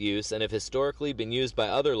impact use, and have historically been used by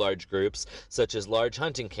other large groups, such as large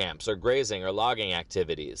hunting camps or grazing or logging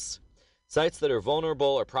activities. Sites that are vulnerable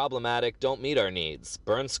or problematic don't meet our needs.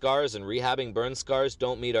 Burn scars and rehabbing burn scars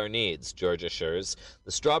don't meet our needs, George assures.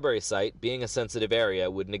 The Strawberry site, being a sensitive area,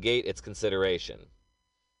 would negate its consideration.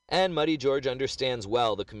 And Muddy George understands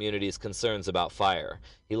well the community's concerns about fire.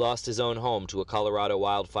 He lost his own home to a Colorado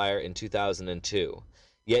wildfire in 2002.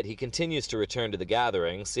 Yet he continues to return to the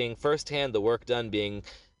gathering, seeing firsthand the work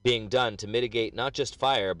being done to mitigate not just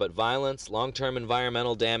fire, but violence, long-term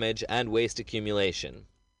environmental damage, and waste accumulation.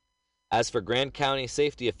 As for Grand County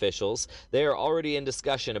safety officials, they are already in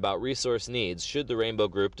discussion about resource needs should the Rainbow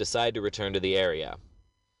Group decide to return to the area.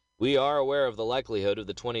 We are aware of the likelihood of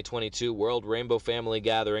the 2022 World Rainbow Family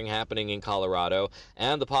Gathering happening in Colorado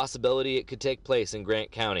and the possibility it could take place in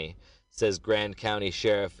Grant County, says Grand County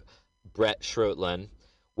Sheriff Brett Schroetlin.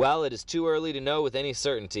 While it is too early to know with any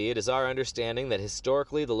certainty, it is our understanding that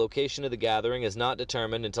historically the location of the gathering is not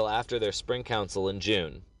determined until after their spring council in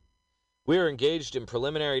June. We are engaged in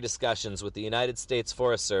preliminary discussions with the United States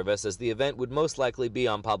Forest Service as the event would most likely be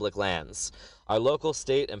on public lands. Our local,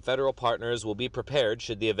 state, and federal partners will be prepared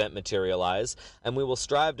should the event materialize, and we will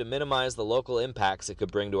strive to minimize the local impacts it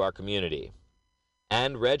could bring to our community.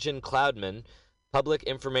 And Regin Cloudman, Public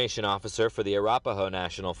Information Officer for the Arapaho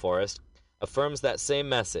National Forest, affirms that same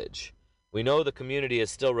message. We know the community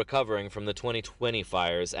is still recovering from the 2020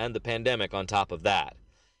 fires and the pandemic on top of that.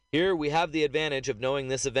 Here we have the advantage of knowing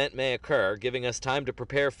this event may occur, giving us time to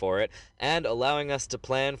prepare for it, and allowing us to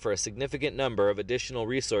plan for a significant number of additional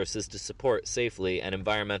resources to support safely and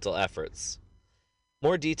environmental efforts.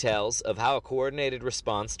 More details of how a coordinated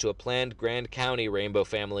response to a planned Grand County Rainbow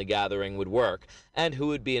Family Gathering would work, and who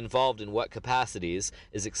would be involved in what capacities,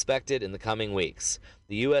 is expected in the coming weeks.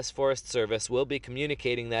 The U.S. Forest Service will be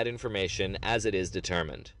communicating that information as it is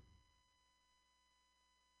determined.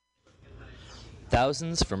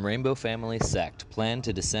 Thousands from Rainbow Family Sect plan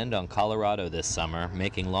to descend on Colorado this summer,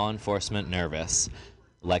 making law enforcement nervous.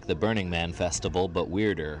 Like the Burning Man Festival, but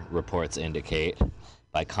weirder, reports indicate.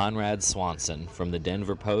 By Conrad Swanson from the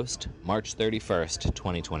Denver Post, March 31st,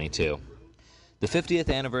 2022. The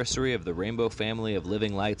 50th anniversary of the Rainbow Family of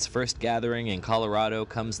Living Light's first gathering in Colorado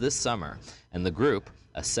comes this summer, and the group,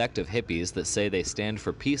 a sect of hippies that say they stand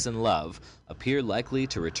for peace and love, appear likely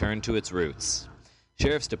to return to its roots.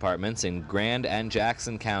 Sheriff's departments in Grand and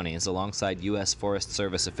Jackson counties, alongside U.S. Forest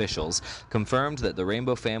Service officials, confirmed that the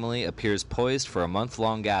Rainbow Family appears poised for a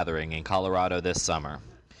month-long gathering in Colorado this summer.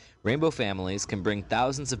 Rainbow families can bring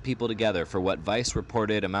thousands of people together for what Vice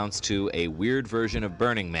reported amounts to a weird version of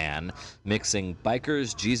Burning Man, mixing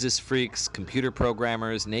bikers, Jesus freaks, computer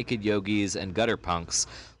programmers, naked yogis, and gutter punks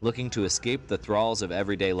looking to escape the thralls of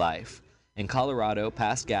everyday life. In Colorado,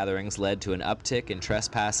 past gatherings led to an uptick in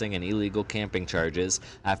trespassing and illegal camping charges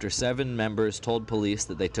after 7 members told police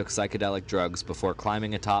that they took psychedelic drugs before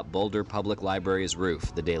climbing atop Boulder Public Library's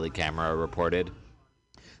roof, the Daily Camera reported.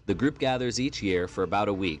 The group gathers each year for about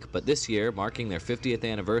a week, but this year, marking their 50th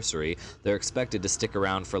anniversary, they're expected to stick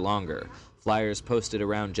around for longer. Flyers posted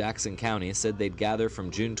around Jackson County said they'd gather from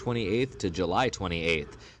June 28th to July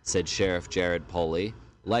 28th, said Sheriff Jared Poley,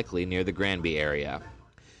 likely near the Granby area.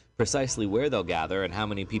 Precisely where they'll gather and how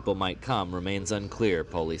many people might come remains unclear,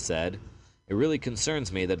 Poley said. It really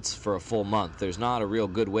concerns me that it's for a full month. There's not a real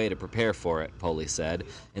good way to prepare for it, Poley said.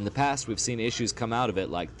 In the past, we've seen issues come out of it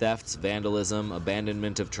like thefts, vandalism,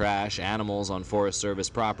 abandonment of trash, animals on Forest Service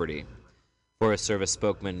property. Forest Service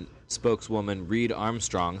spokeswoman Reed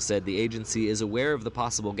Armstrong said the agency is aware of the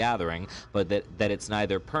possible gathering, but that it's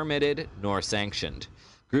neither permitted nor sanctioned.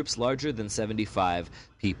 Groups larger than 75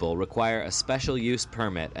 people require a special use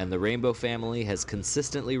permit, and the Rainbow Family has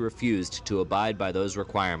consistently refused to abide by those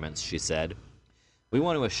requirements, she said. We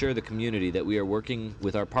want to assure the community that we are working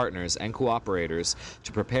with our partners and cooperators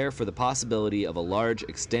to prepare for the possibility of a large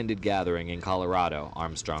extended gathering in Colorado,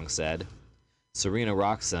 Armstrong said. Serena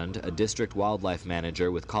Roxund, a district wildlife manager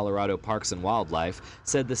with Colorado Parks and Wildlife,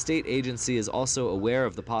 said the state agency is also aware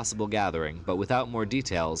of the possible gathering, but without more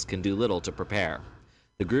details can do little to prepare.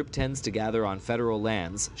 The group tends to gather on federal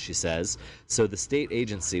lands, she says, so the state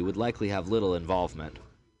agency would likely have little involvement.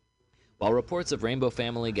 While reports of Rainbow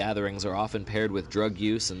Family gatherings are often paired with drug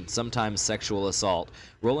use and sometimes sexual assault,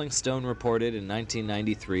 Rolling Stone reported in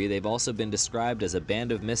 1993 they've also been described as a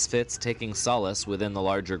band of misfits taking solace within the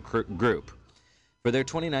larger group. For their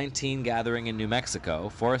 2019 gathering in New Mexico,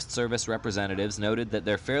 Forest Service representatives noted that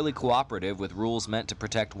they're fairly cooperative with rules meant to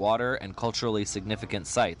protect water and culturally significant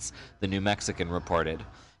sites, the New Mexican reported.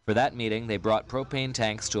 For that meeting, they brought propane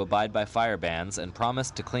tanks to abide by fire bans and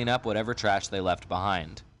promised to clean up whatever trash they left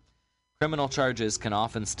behind. Criminal charges can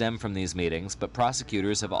often stem from these meetings, but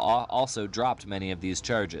prosecutors have also dropped many of these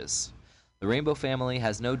charges. The Rainbow Family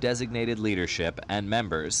has no designated leadership and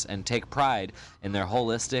members and take pride in their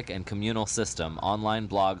holistic and communal system, online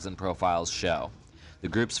blogs and profiles show. The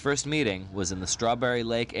group's first meeting was in the Strawberry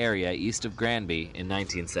Lake area east of Granby in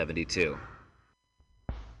 1972.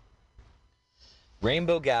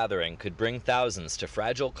 Rainbow Gathering could bring thousands to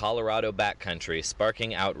fragile Colorado backcountry,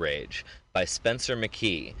 sparking outrage, by Spencer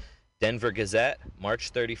McKee, Denver Gazette, March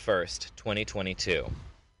 31, 2022.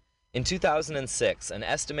 In 2006, an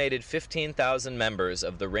estimated 15,000 members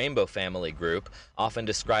of the Rainbow Family group, often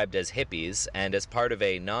described as hippies and as part of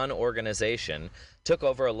a non-organization, took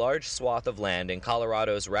over a large swath of land in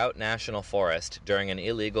Colorado's Route National Forest during an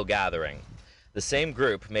illegal gathering. The same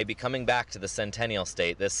group may be coming back to the Centennial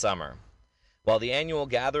State this summer. While the annual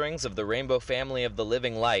gatherings of the Rainbow Family of the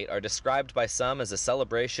Living Light are described by some as a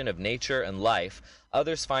celebration of nature and life,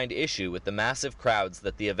 others find issue with the massive crowds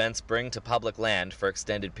that the events bring to public land for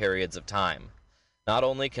extended periods of time. Not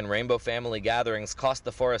only can Rainbow Family gatherings cost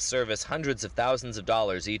the Forest Service hundreds of thousands of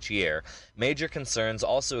dollars each year, major concerns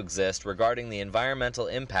also exist regarding the environmental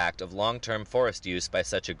impact of long-term forest use by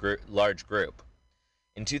such a large group.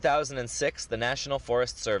 In 2006, the National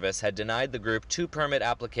Forest Service had denied the group 2 permit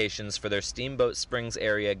applications for their Steamboat Springs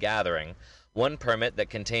area gathering, one permit that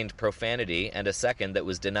contained profanity and a second that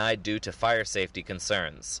was denied due to fire safety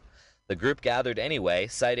concerns. The group gathered anyway,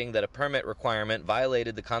 citing that a permit requirement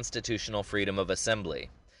violated the constitutional freedom of assembly.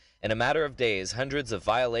 In a matter of days, hundreds of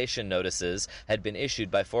violation notices had been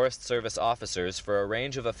issued by Forest Service officers for a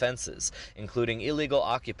range of offenses, including illegal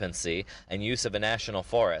occupancy and use of a national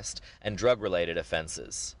forest, and drug-related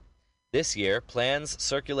offenses. This year, plans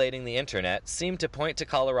circulating the internet seem to point to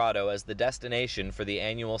Colorado as the destination for the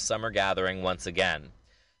annual summer gathering once again.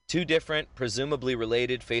 2 different, presumably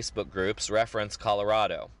related Facebook groups reference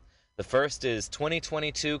Colorado. The first is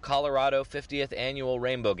 2022 Colorado 50th Annual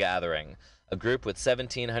Rainbow Gathering, a group with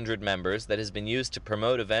 1,700 members that has been used to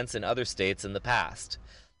promote events in other states in the past.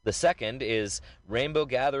 The second is Rainbow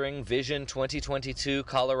Gathering Vision 2022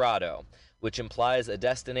 Colorado, which implies a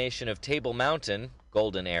destination of Table Mountain,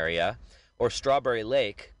 Golden area, or Strawberry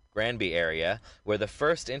Lake, Granby area, where the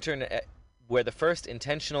first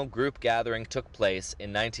intentional group gathering took place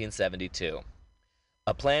in 1972.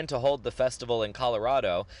 A plan to hold the festival in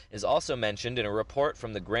Colorado is also mentioned in a report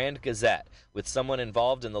from the Grand Gazette, with someone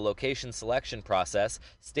involved in the location selection process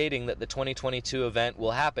stating that the 2022 event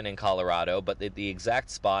will happen in Colorado, but that the exact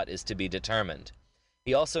spot is to be determined.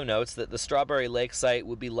 He also notes that the Strawberry Lake site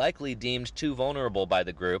would be likely deemed too vulnerable by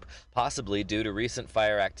the group, possibly due to recent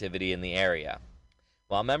fire activity in the area.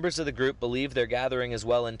 While members of the group believe their gathering is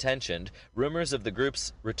well-intentioned, rumors of the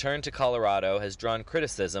group's return to Colorado has drawn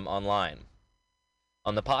criticism online.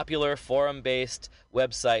 On the popular forum-based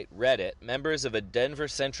website Reddit, members of a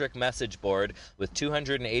Denver-centric message board with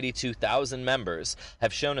 282,000 members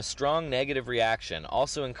have shown a strong negative reaction,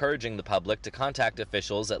 also encouraging the public to contact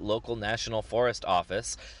officials at local National Forest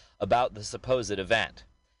Office about the supposed event.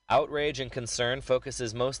 Outrage and concern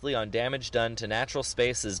focuses mostly on damage done to natural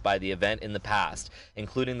spaces by the event in the past,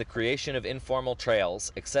 including the creation of informal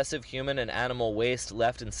trails, excessive human and animal waste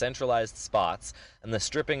left in centralized spots, and the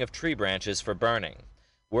stripping of tree branches for burning.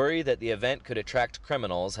 Worry that the event could attract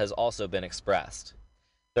criminals has also been expressed.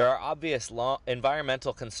 There are obvious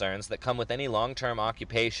environmental concerns that come with any long-term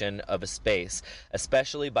occupation of a space,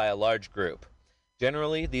 especially by a large group.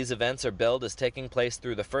 Generally, these events are billed as taking place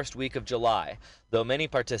through the first week of July, though many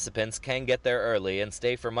participants can get there early and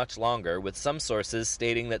stay for much longer, with some sources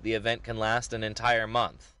stating that the event can last an entire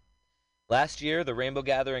month. Last year, the Rainbow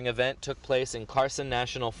Gathering event took place in Carson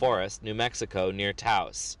National Forest, New Mexico, near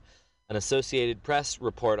Taos. An Associated Press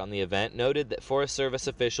report on the event noted that Forest Service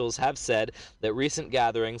officials have said that recent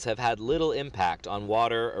gatherings have had little impact on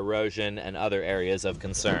water, erosion, and other areas of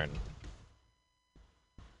concern.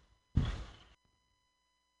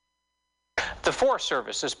 The Forest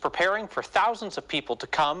Service is preparing for thousands of people to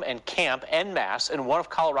come and camp en masse in one of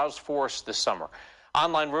Colorado's forests this summer.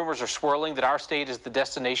 Online rumors are swirling that our state is the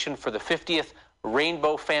destination for the 50th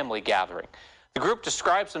Rainbow Family Gathering. The group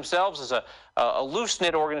describes themselves as a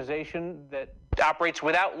loose-knit organization that operates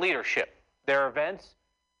without leadership. Their events,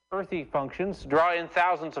 earthy functions, draw in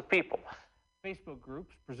thousands of people. Facebook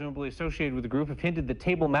groups, presumably associated with the group, have hinted that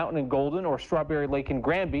Table Mountain in Golden or Strawberry Lake in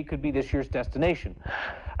Granby could be this year's destination.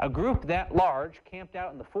 A group that large, camped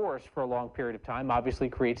out in the forest for a long period of time, obviously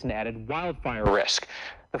creates an added wildfire risk.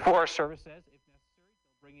 The Forest Service says, if necessary,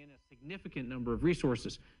 they'll bring in a significant number of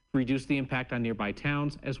resources to reduce the impact on nearby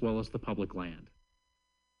towns as well as the public land.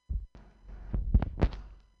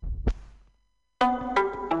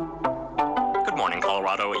 Good morning,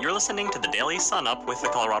 Colorado. You're listening to the Daily Sun Up with the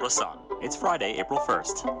Colorado Sun. It's Friday, April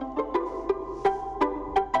 1st.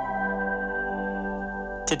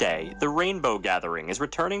 Today, the Rainbow Gathering is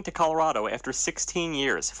returning to Colorado after 16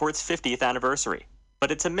 years for its 50th anniversary.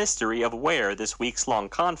 But it's a mystery of where this weeks-long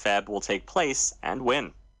confab will take place and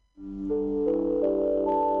when.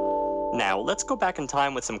 Now, let's go back in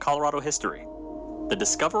time with some Colorado history. The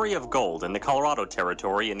discovery of gold in the Colorado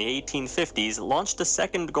Territory in the 1850s launched a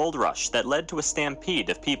second gold rush that led to a stampede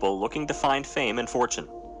of people looking to find fame and fortune.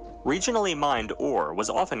 Regionally mined ore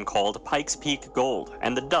was often called Pikes Peak gold,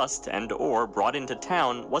 and the dust and ore brought into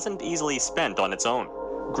town wasn't easily spent on its own.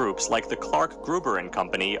 Groups like the Clark Gruber and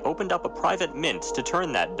Company opened up a private mint to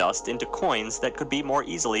turn that dust into coins that could be more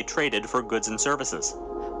easily traded for goods and services.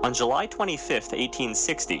 On July 25,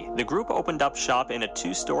 1860, the group opened up shop in a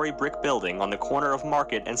 2-story brick building on the corner of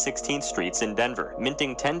Market and 16th Streets in Denver,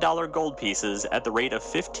 minting $10 gold pieces at the rate of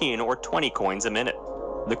 15 or 20 coins a minute.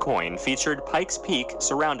 The coin featured Pikes Peak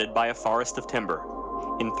surrounded by a forest of timber.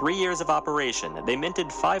 In 3 years of operation, they minted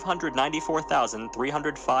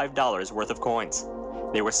 $594,305 worth of coins.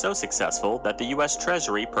 They were so successful that the U.S.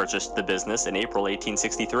 Treasury purchased the business in April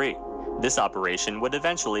 1863. This operation would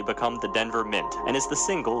eventually become the Denver Mint and is the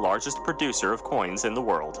single largest producer of coins in the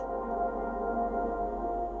world.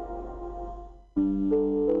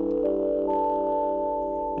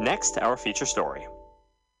 Next, our feature story.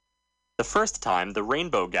 The first time the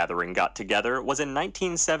Rainbow Gathering got together was in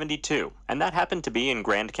 1972, and that happened to be in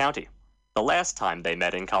Grand County. The last time they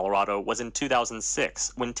met in Colorado was in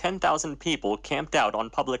 2006, when 10,000 people camped out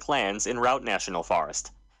on public lands in Route National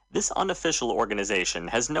Forest. This unofficial organization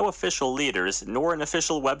has no official leaders nor an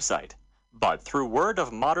official website. But through word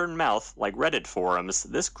of modern mouth, like Reddit forums,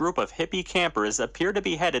 this group of hippie campers appear to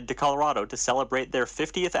be headed to Colorado to celebrate their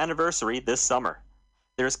 50th anniversary this summer.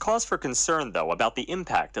 There is cause for concern, though, about the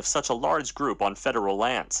impact of such a large group on federal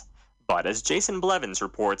lands. But as Jason Blevins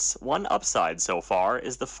reports, one upside so far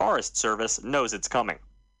is the Forest Service knows it's coming.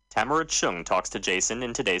 Tamara Chung talks to Jason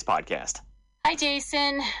in today's podcast. Hi,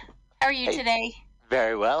 Jason. How are you today?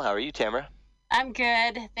 Very well. How are you, Tamara? I'm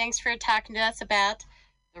good. Thanks for talking to us about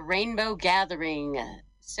the Rainbow Gathering.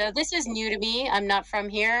 So this is new to me. I'm not from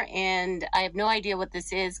here, and I have no idea what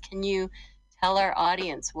this is. Can you tell our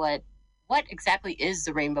audience what exactly is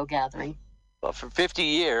the Rainbow Gathering? Well, for 50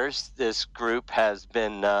 years, this group has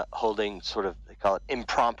been holding sort of, they call it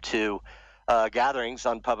impromptu gatherings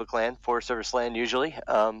on public land, Forest Service land usually,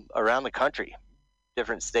 around the country,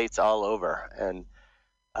 different states all over. And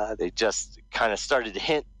they just kind of started to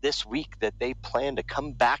hint this week that they plan to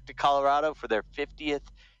come back to Colorado for their 50th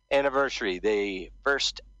anniversary. The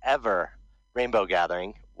first ever Rainbow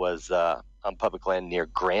Gathering was on public land near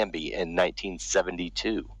Granby in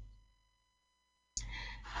 1972.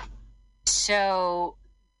 So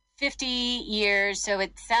 50 years, so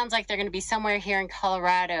it sounds like they're going to be somewhere here in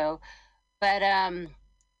Colorado. But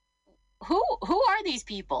who are these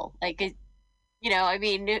people? Like, I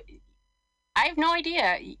mean, I have no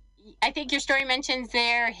idea. I think your story mentions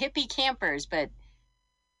they're hippie campers, but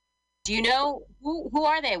do you know who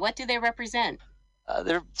are they? What do they represent?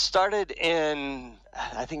 They're started in,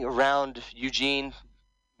 I think, around Eugene,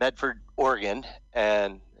 Medford, Oregon,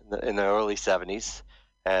 and in the early 70s.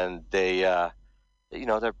 And they,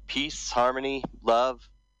 they're peace, harmony, love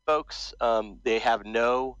folks. They have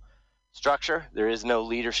no structure. There is no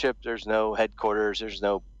leadership. There's no headquarters. There's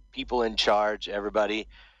no people in charge. Everybody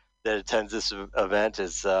that attends this event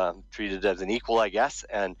is treated as an equal, I guess.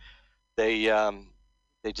 And they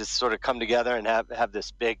just sort of come together and have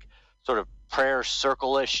this big sort of prayer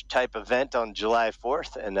circle-ish type event on July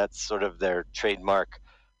 4th. And that's sort of their trademark,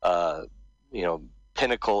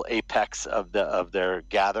 pinnacle apex of their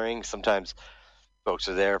gathering. Sometimes folks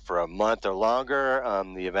are there for a month or longer.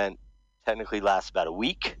 The event technically lasts about a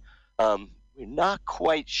week. We're not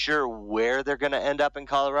quite sure where they're going to end up in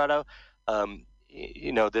Colorado.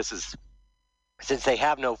 This is, since they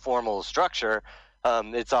have no formal structure,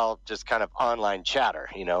 it's all just kind of online chatter,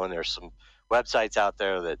 and there's some websites out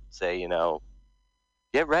there that say,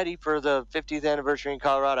 get ready for the 50th anniversary in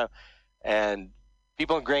Colorado. And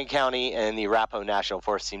people in Greene County and the Arapahoe National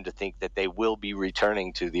Forest seem to think that they will be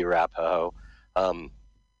returning to the Arapahoe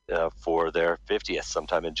for their 50th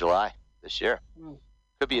sometime in July this year.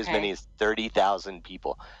 Could be as many as 30,000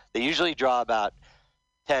 people. They usually draw about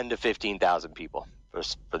 10 to 15,000 people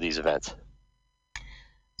for these events.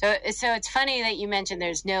 So it's funny that you mentioned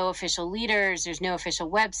there's no official leaders, there's no official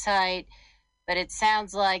website, but it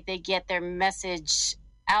sounds like they get their message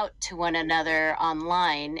out to one another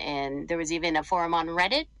online, and there was even a forum on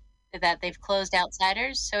Reddit that they've closed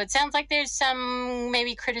outsiders. So it sounds like there's some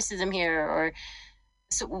maybe criticism here, or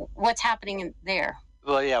so what's happening there?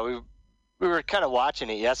 Well, yeah, we were kind of watching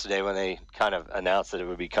it yesterday when they kind of announced that it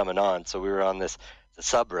would be coming on. So we were on the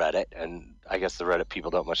subreddit, and I guess the Reddit people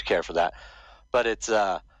don't much care for that. But it's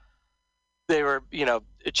they were,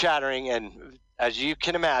 chattering, and as you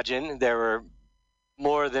can imagine, there were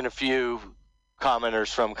more than a few commenters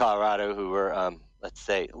from Colorado who were, let's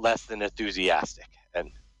say, less than enthusiastic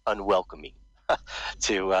and unwelcoming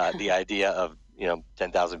to the idea of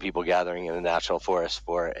 10,000 people gathering in the national forest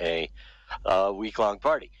for a week-long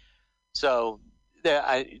party. So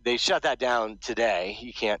they shut that down today.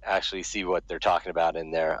 You can't actually see what they're talking about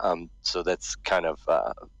in there. So that's kind of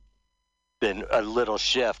been a little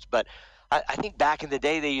shift. But I think back in the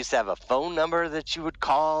day, they used to have a phone number that you would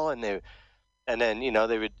call, and then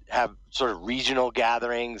they would have sort of regional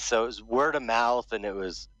gatherings. So it was word of mouth, and it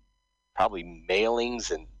was probably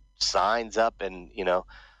mailings and signs up and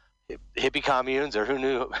hippie communes, or who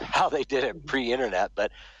knew how they did it pre-internet.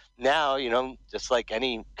 But now, just like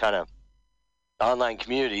any kind of online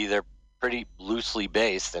community, they're pretty loosely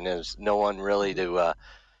based, and there's no one really to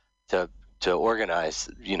organize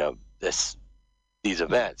these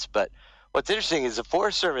events. But what's interesting is the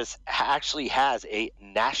Forest Service actually has a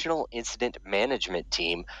national incident management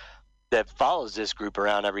team that follows this group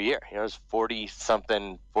around every year. There's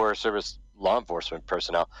 40-something Forest Service law enforcement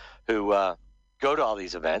personnel who go to all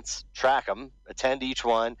these events, track them, attend each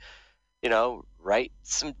one, write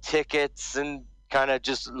some tickets and kind of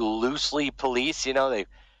just loosely police.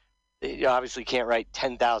 They obviously can't write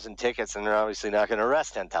 10,000 tickets, and they're obviously not going to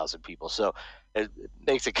arrest 10,000 people. So it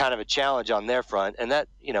makes it kind of a challenge on their front. And that,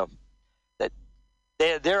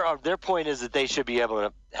 their point is that they should be able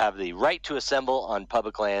to have the right to assemble on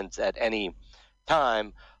public lands at any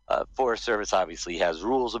time. Forest Service obviously has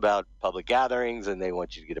rules about public gatherings, and they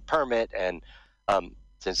want you to get a permit. And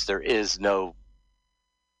since there is no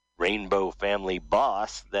Rainbow family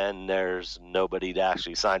boss, then there's nobody to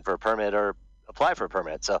actually sign for a permit or apply for a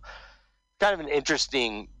permit. So kind of an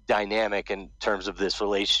interesting dynamic in terms of this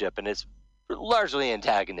relationship, and it's largely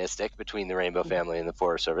antagonistic between the Rainbow family and the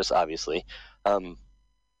Forest Service, obviously.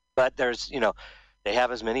 But there's, they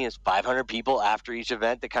have as many as 500 people after each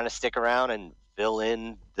event that kind of stick around and fill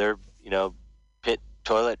in their, pit,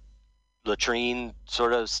 toilet, latrine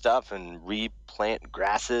sort of stuff and replant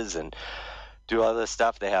grasses and do all this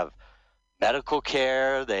stuff. They have medical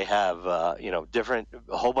care. They have, a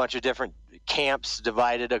whole bunch of different camps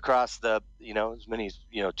divided across the, as many,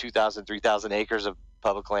 2,000, 3,000 acres of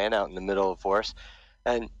public land out in the middle of forest.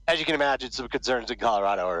 And as you can imagine, some concerns in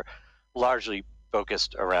Colorado are largely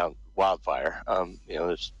focused around wildfire.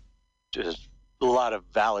 There's just a lot of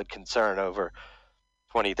valid concern over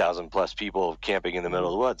 20,000 plus people camping in the middle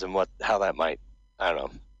of the woods and how that might,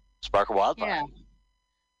 spark a wildfire. Yeah.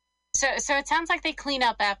 So it sounds like they clean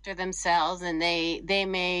up after themselves, and they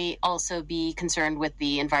may also be concerned with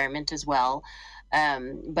the environment as well.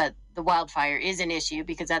 But the wildfire is an issue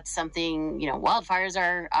because that's something, wildfires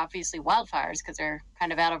are obviously wildfires because they're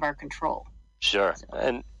kind of out of our control. Sure. So.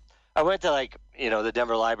 And I went to the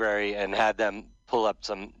Denver Library and had them pull up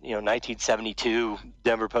some, 1972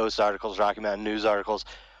 Denver Post articles, Rocky Mountain News articles,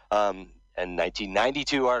 and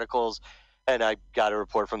 1992 articles. And I got a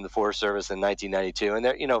report from the Forest Service in 1992.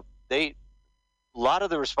 And a lot of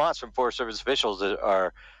the response from Forest Service officials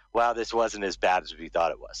are, wow, this wasn't as bad as we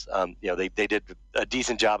thought it was. They did a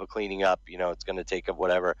decent job of cleaning up. It's going to take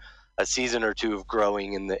a season or two of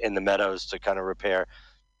growing in the meadows to kind of repair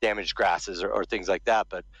damaged grasses or things like that.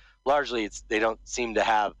 But largely they don't seem to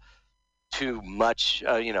have too much,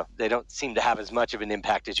 they don't seem to have as much of an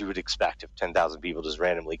impact as you would expect if 10,000 people just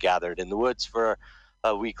randomly gathered in the woods for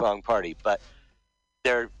a week-long party. But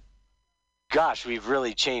we've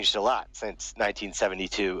really changed a lot since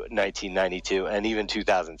 1972, 1992, and even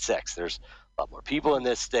 2006. There's a lot more people in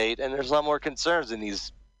this state, and there's a lot more concerns in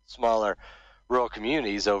these smaller rural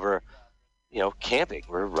communities over, camping.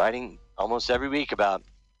 We're writing almost every week about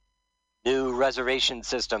new reservation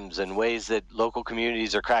systems and ways that local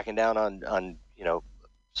communities are cracking down on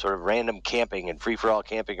sort of random camping and free-for-all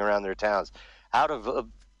camping around their towns out of a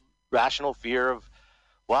rational fear of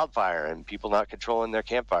wildfire and people not controlling their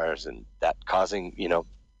campfires, and that causing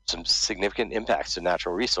some significant impacts to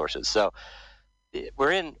natural resources. So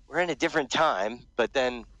we're in a different time, but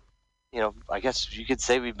then I guess you could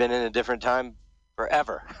say we've been in a different time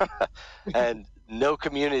forever. And no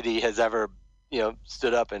community has ever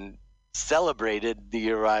stood up and celebrated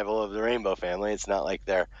the arrival of the rainbow family. It's not like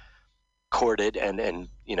they're courted and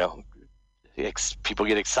people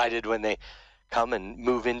get excited when they come and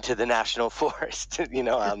move into the national forest,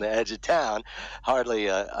 on the edge of town. Hardly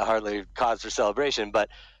cause for celebration. But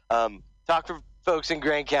talk to folks in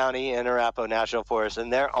Grand County and Arapahoe National Forest,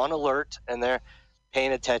 and they're on alert and they're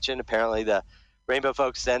paying attention. Apparently the rainbow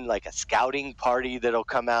folks send like a scouting party that'll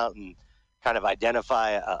come out and kind of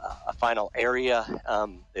identify a final area.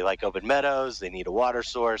 They like open meadows. They need a water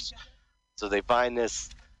source. So they find this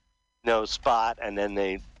spot, and then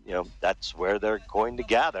they, that's where they're going to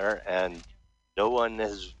gather. And no one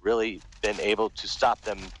has really been able to stop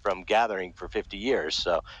them from gathering for 50 years.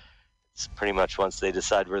 So it's pretty much once they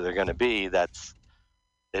decide where they're going to be,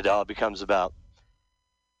 it all becomes about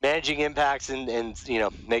managing impacts and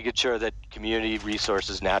making sure that community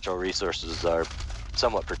resources, natural resources are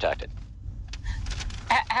somewhat protected.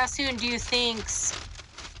 How soon do you think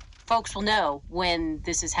folks will know when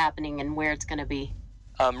this is happening and where it's going to be?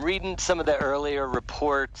 Reading some of the earlier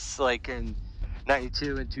reports, like in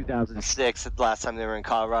 92 and 2006, the last time they were in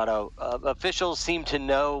Colorado, officials seem to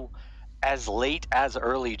know as late as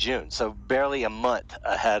early June, so barely a month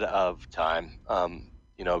ahead of time.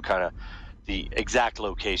 Kind of the exact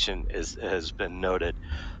location has been noted.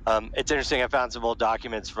 It's interesting. I found some old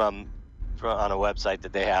documents from on a website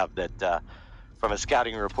that they have that from a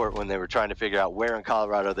scouting report when they were trying to figure out where in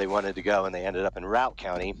Colorado they wanted to go, and they ended up in Routt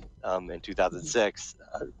County in 2006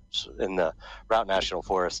 in the Routt National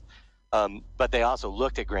Forest. But they also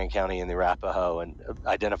looked at Grand County and the Arapahoe and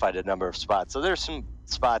identified a number of spots. So there's some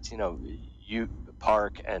spots, Ute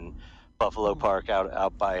Park and Buffalo Park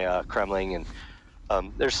out by Kremling,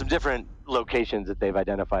 and there's some different locations that they've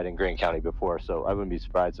identified in Grand County before. So I wouldn't be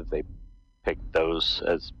surprised if they picked those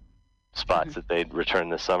as spots that they'd return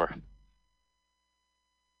this summer.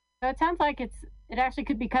 So it sounds like it actually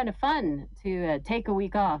could be kind of fun to take a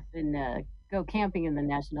week off and go camping in the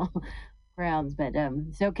national grounds. But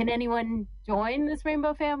so can anyone join this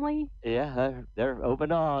rainbow family? Yeah, they're open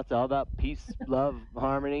to all. It's all about peace, love,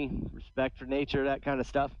 harmony, respect for nature, that kind of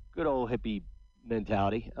stuff. Good old hippie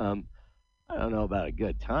mentality. I don't know about a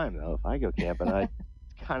good time, though. If I go camping, I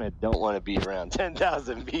kind of don't want to be around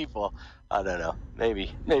 10,000 people. I don't know.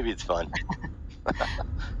 Maybe it's fun.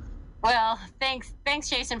 Well, thanks,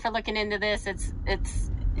 Jason, for looking into this. It's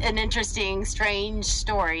an interesting, strange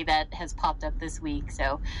story that has popped up this week.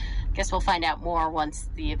 So I guess we'll find out more once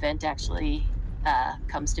the event actually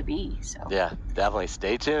comes to be. So Yeah, definitely.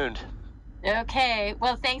 Stay tuned. Okay.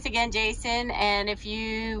 Well, thanks again, Jason. And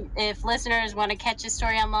if listeners want to catch this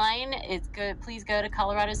story online, it's good. Please go to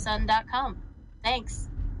coloradosun.com. Thanks.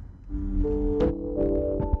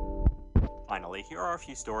 Finally, here are a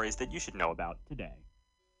few stories that you should know about today.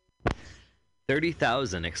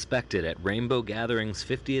 30,000 expected at Rainbow Gathering's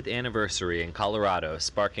 50th anniversary in Colorado,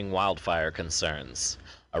 sparking wildfire concerns.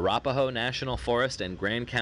 Arapahoe National Forest and Grand County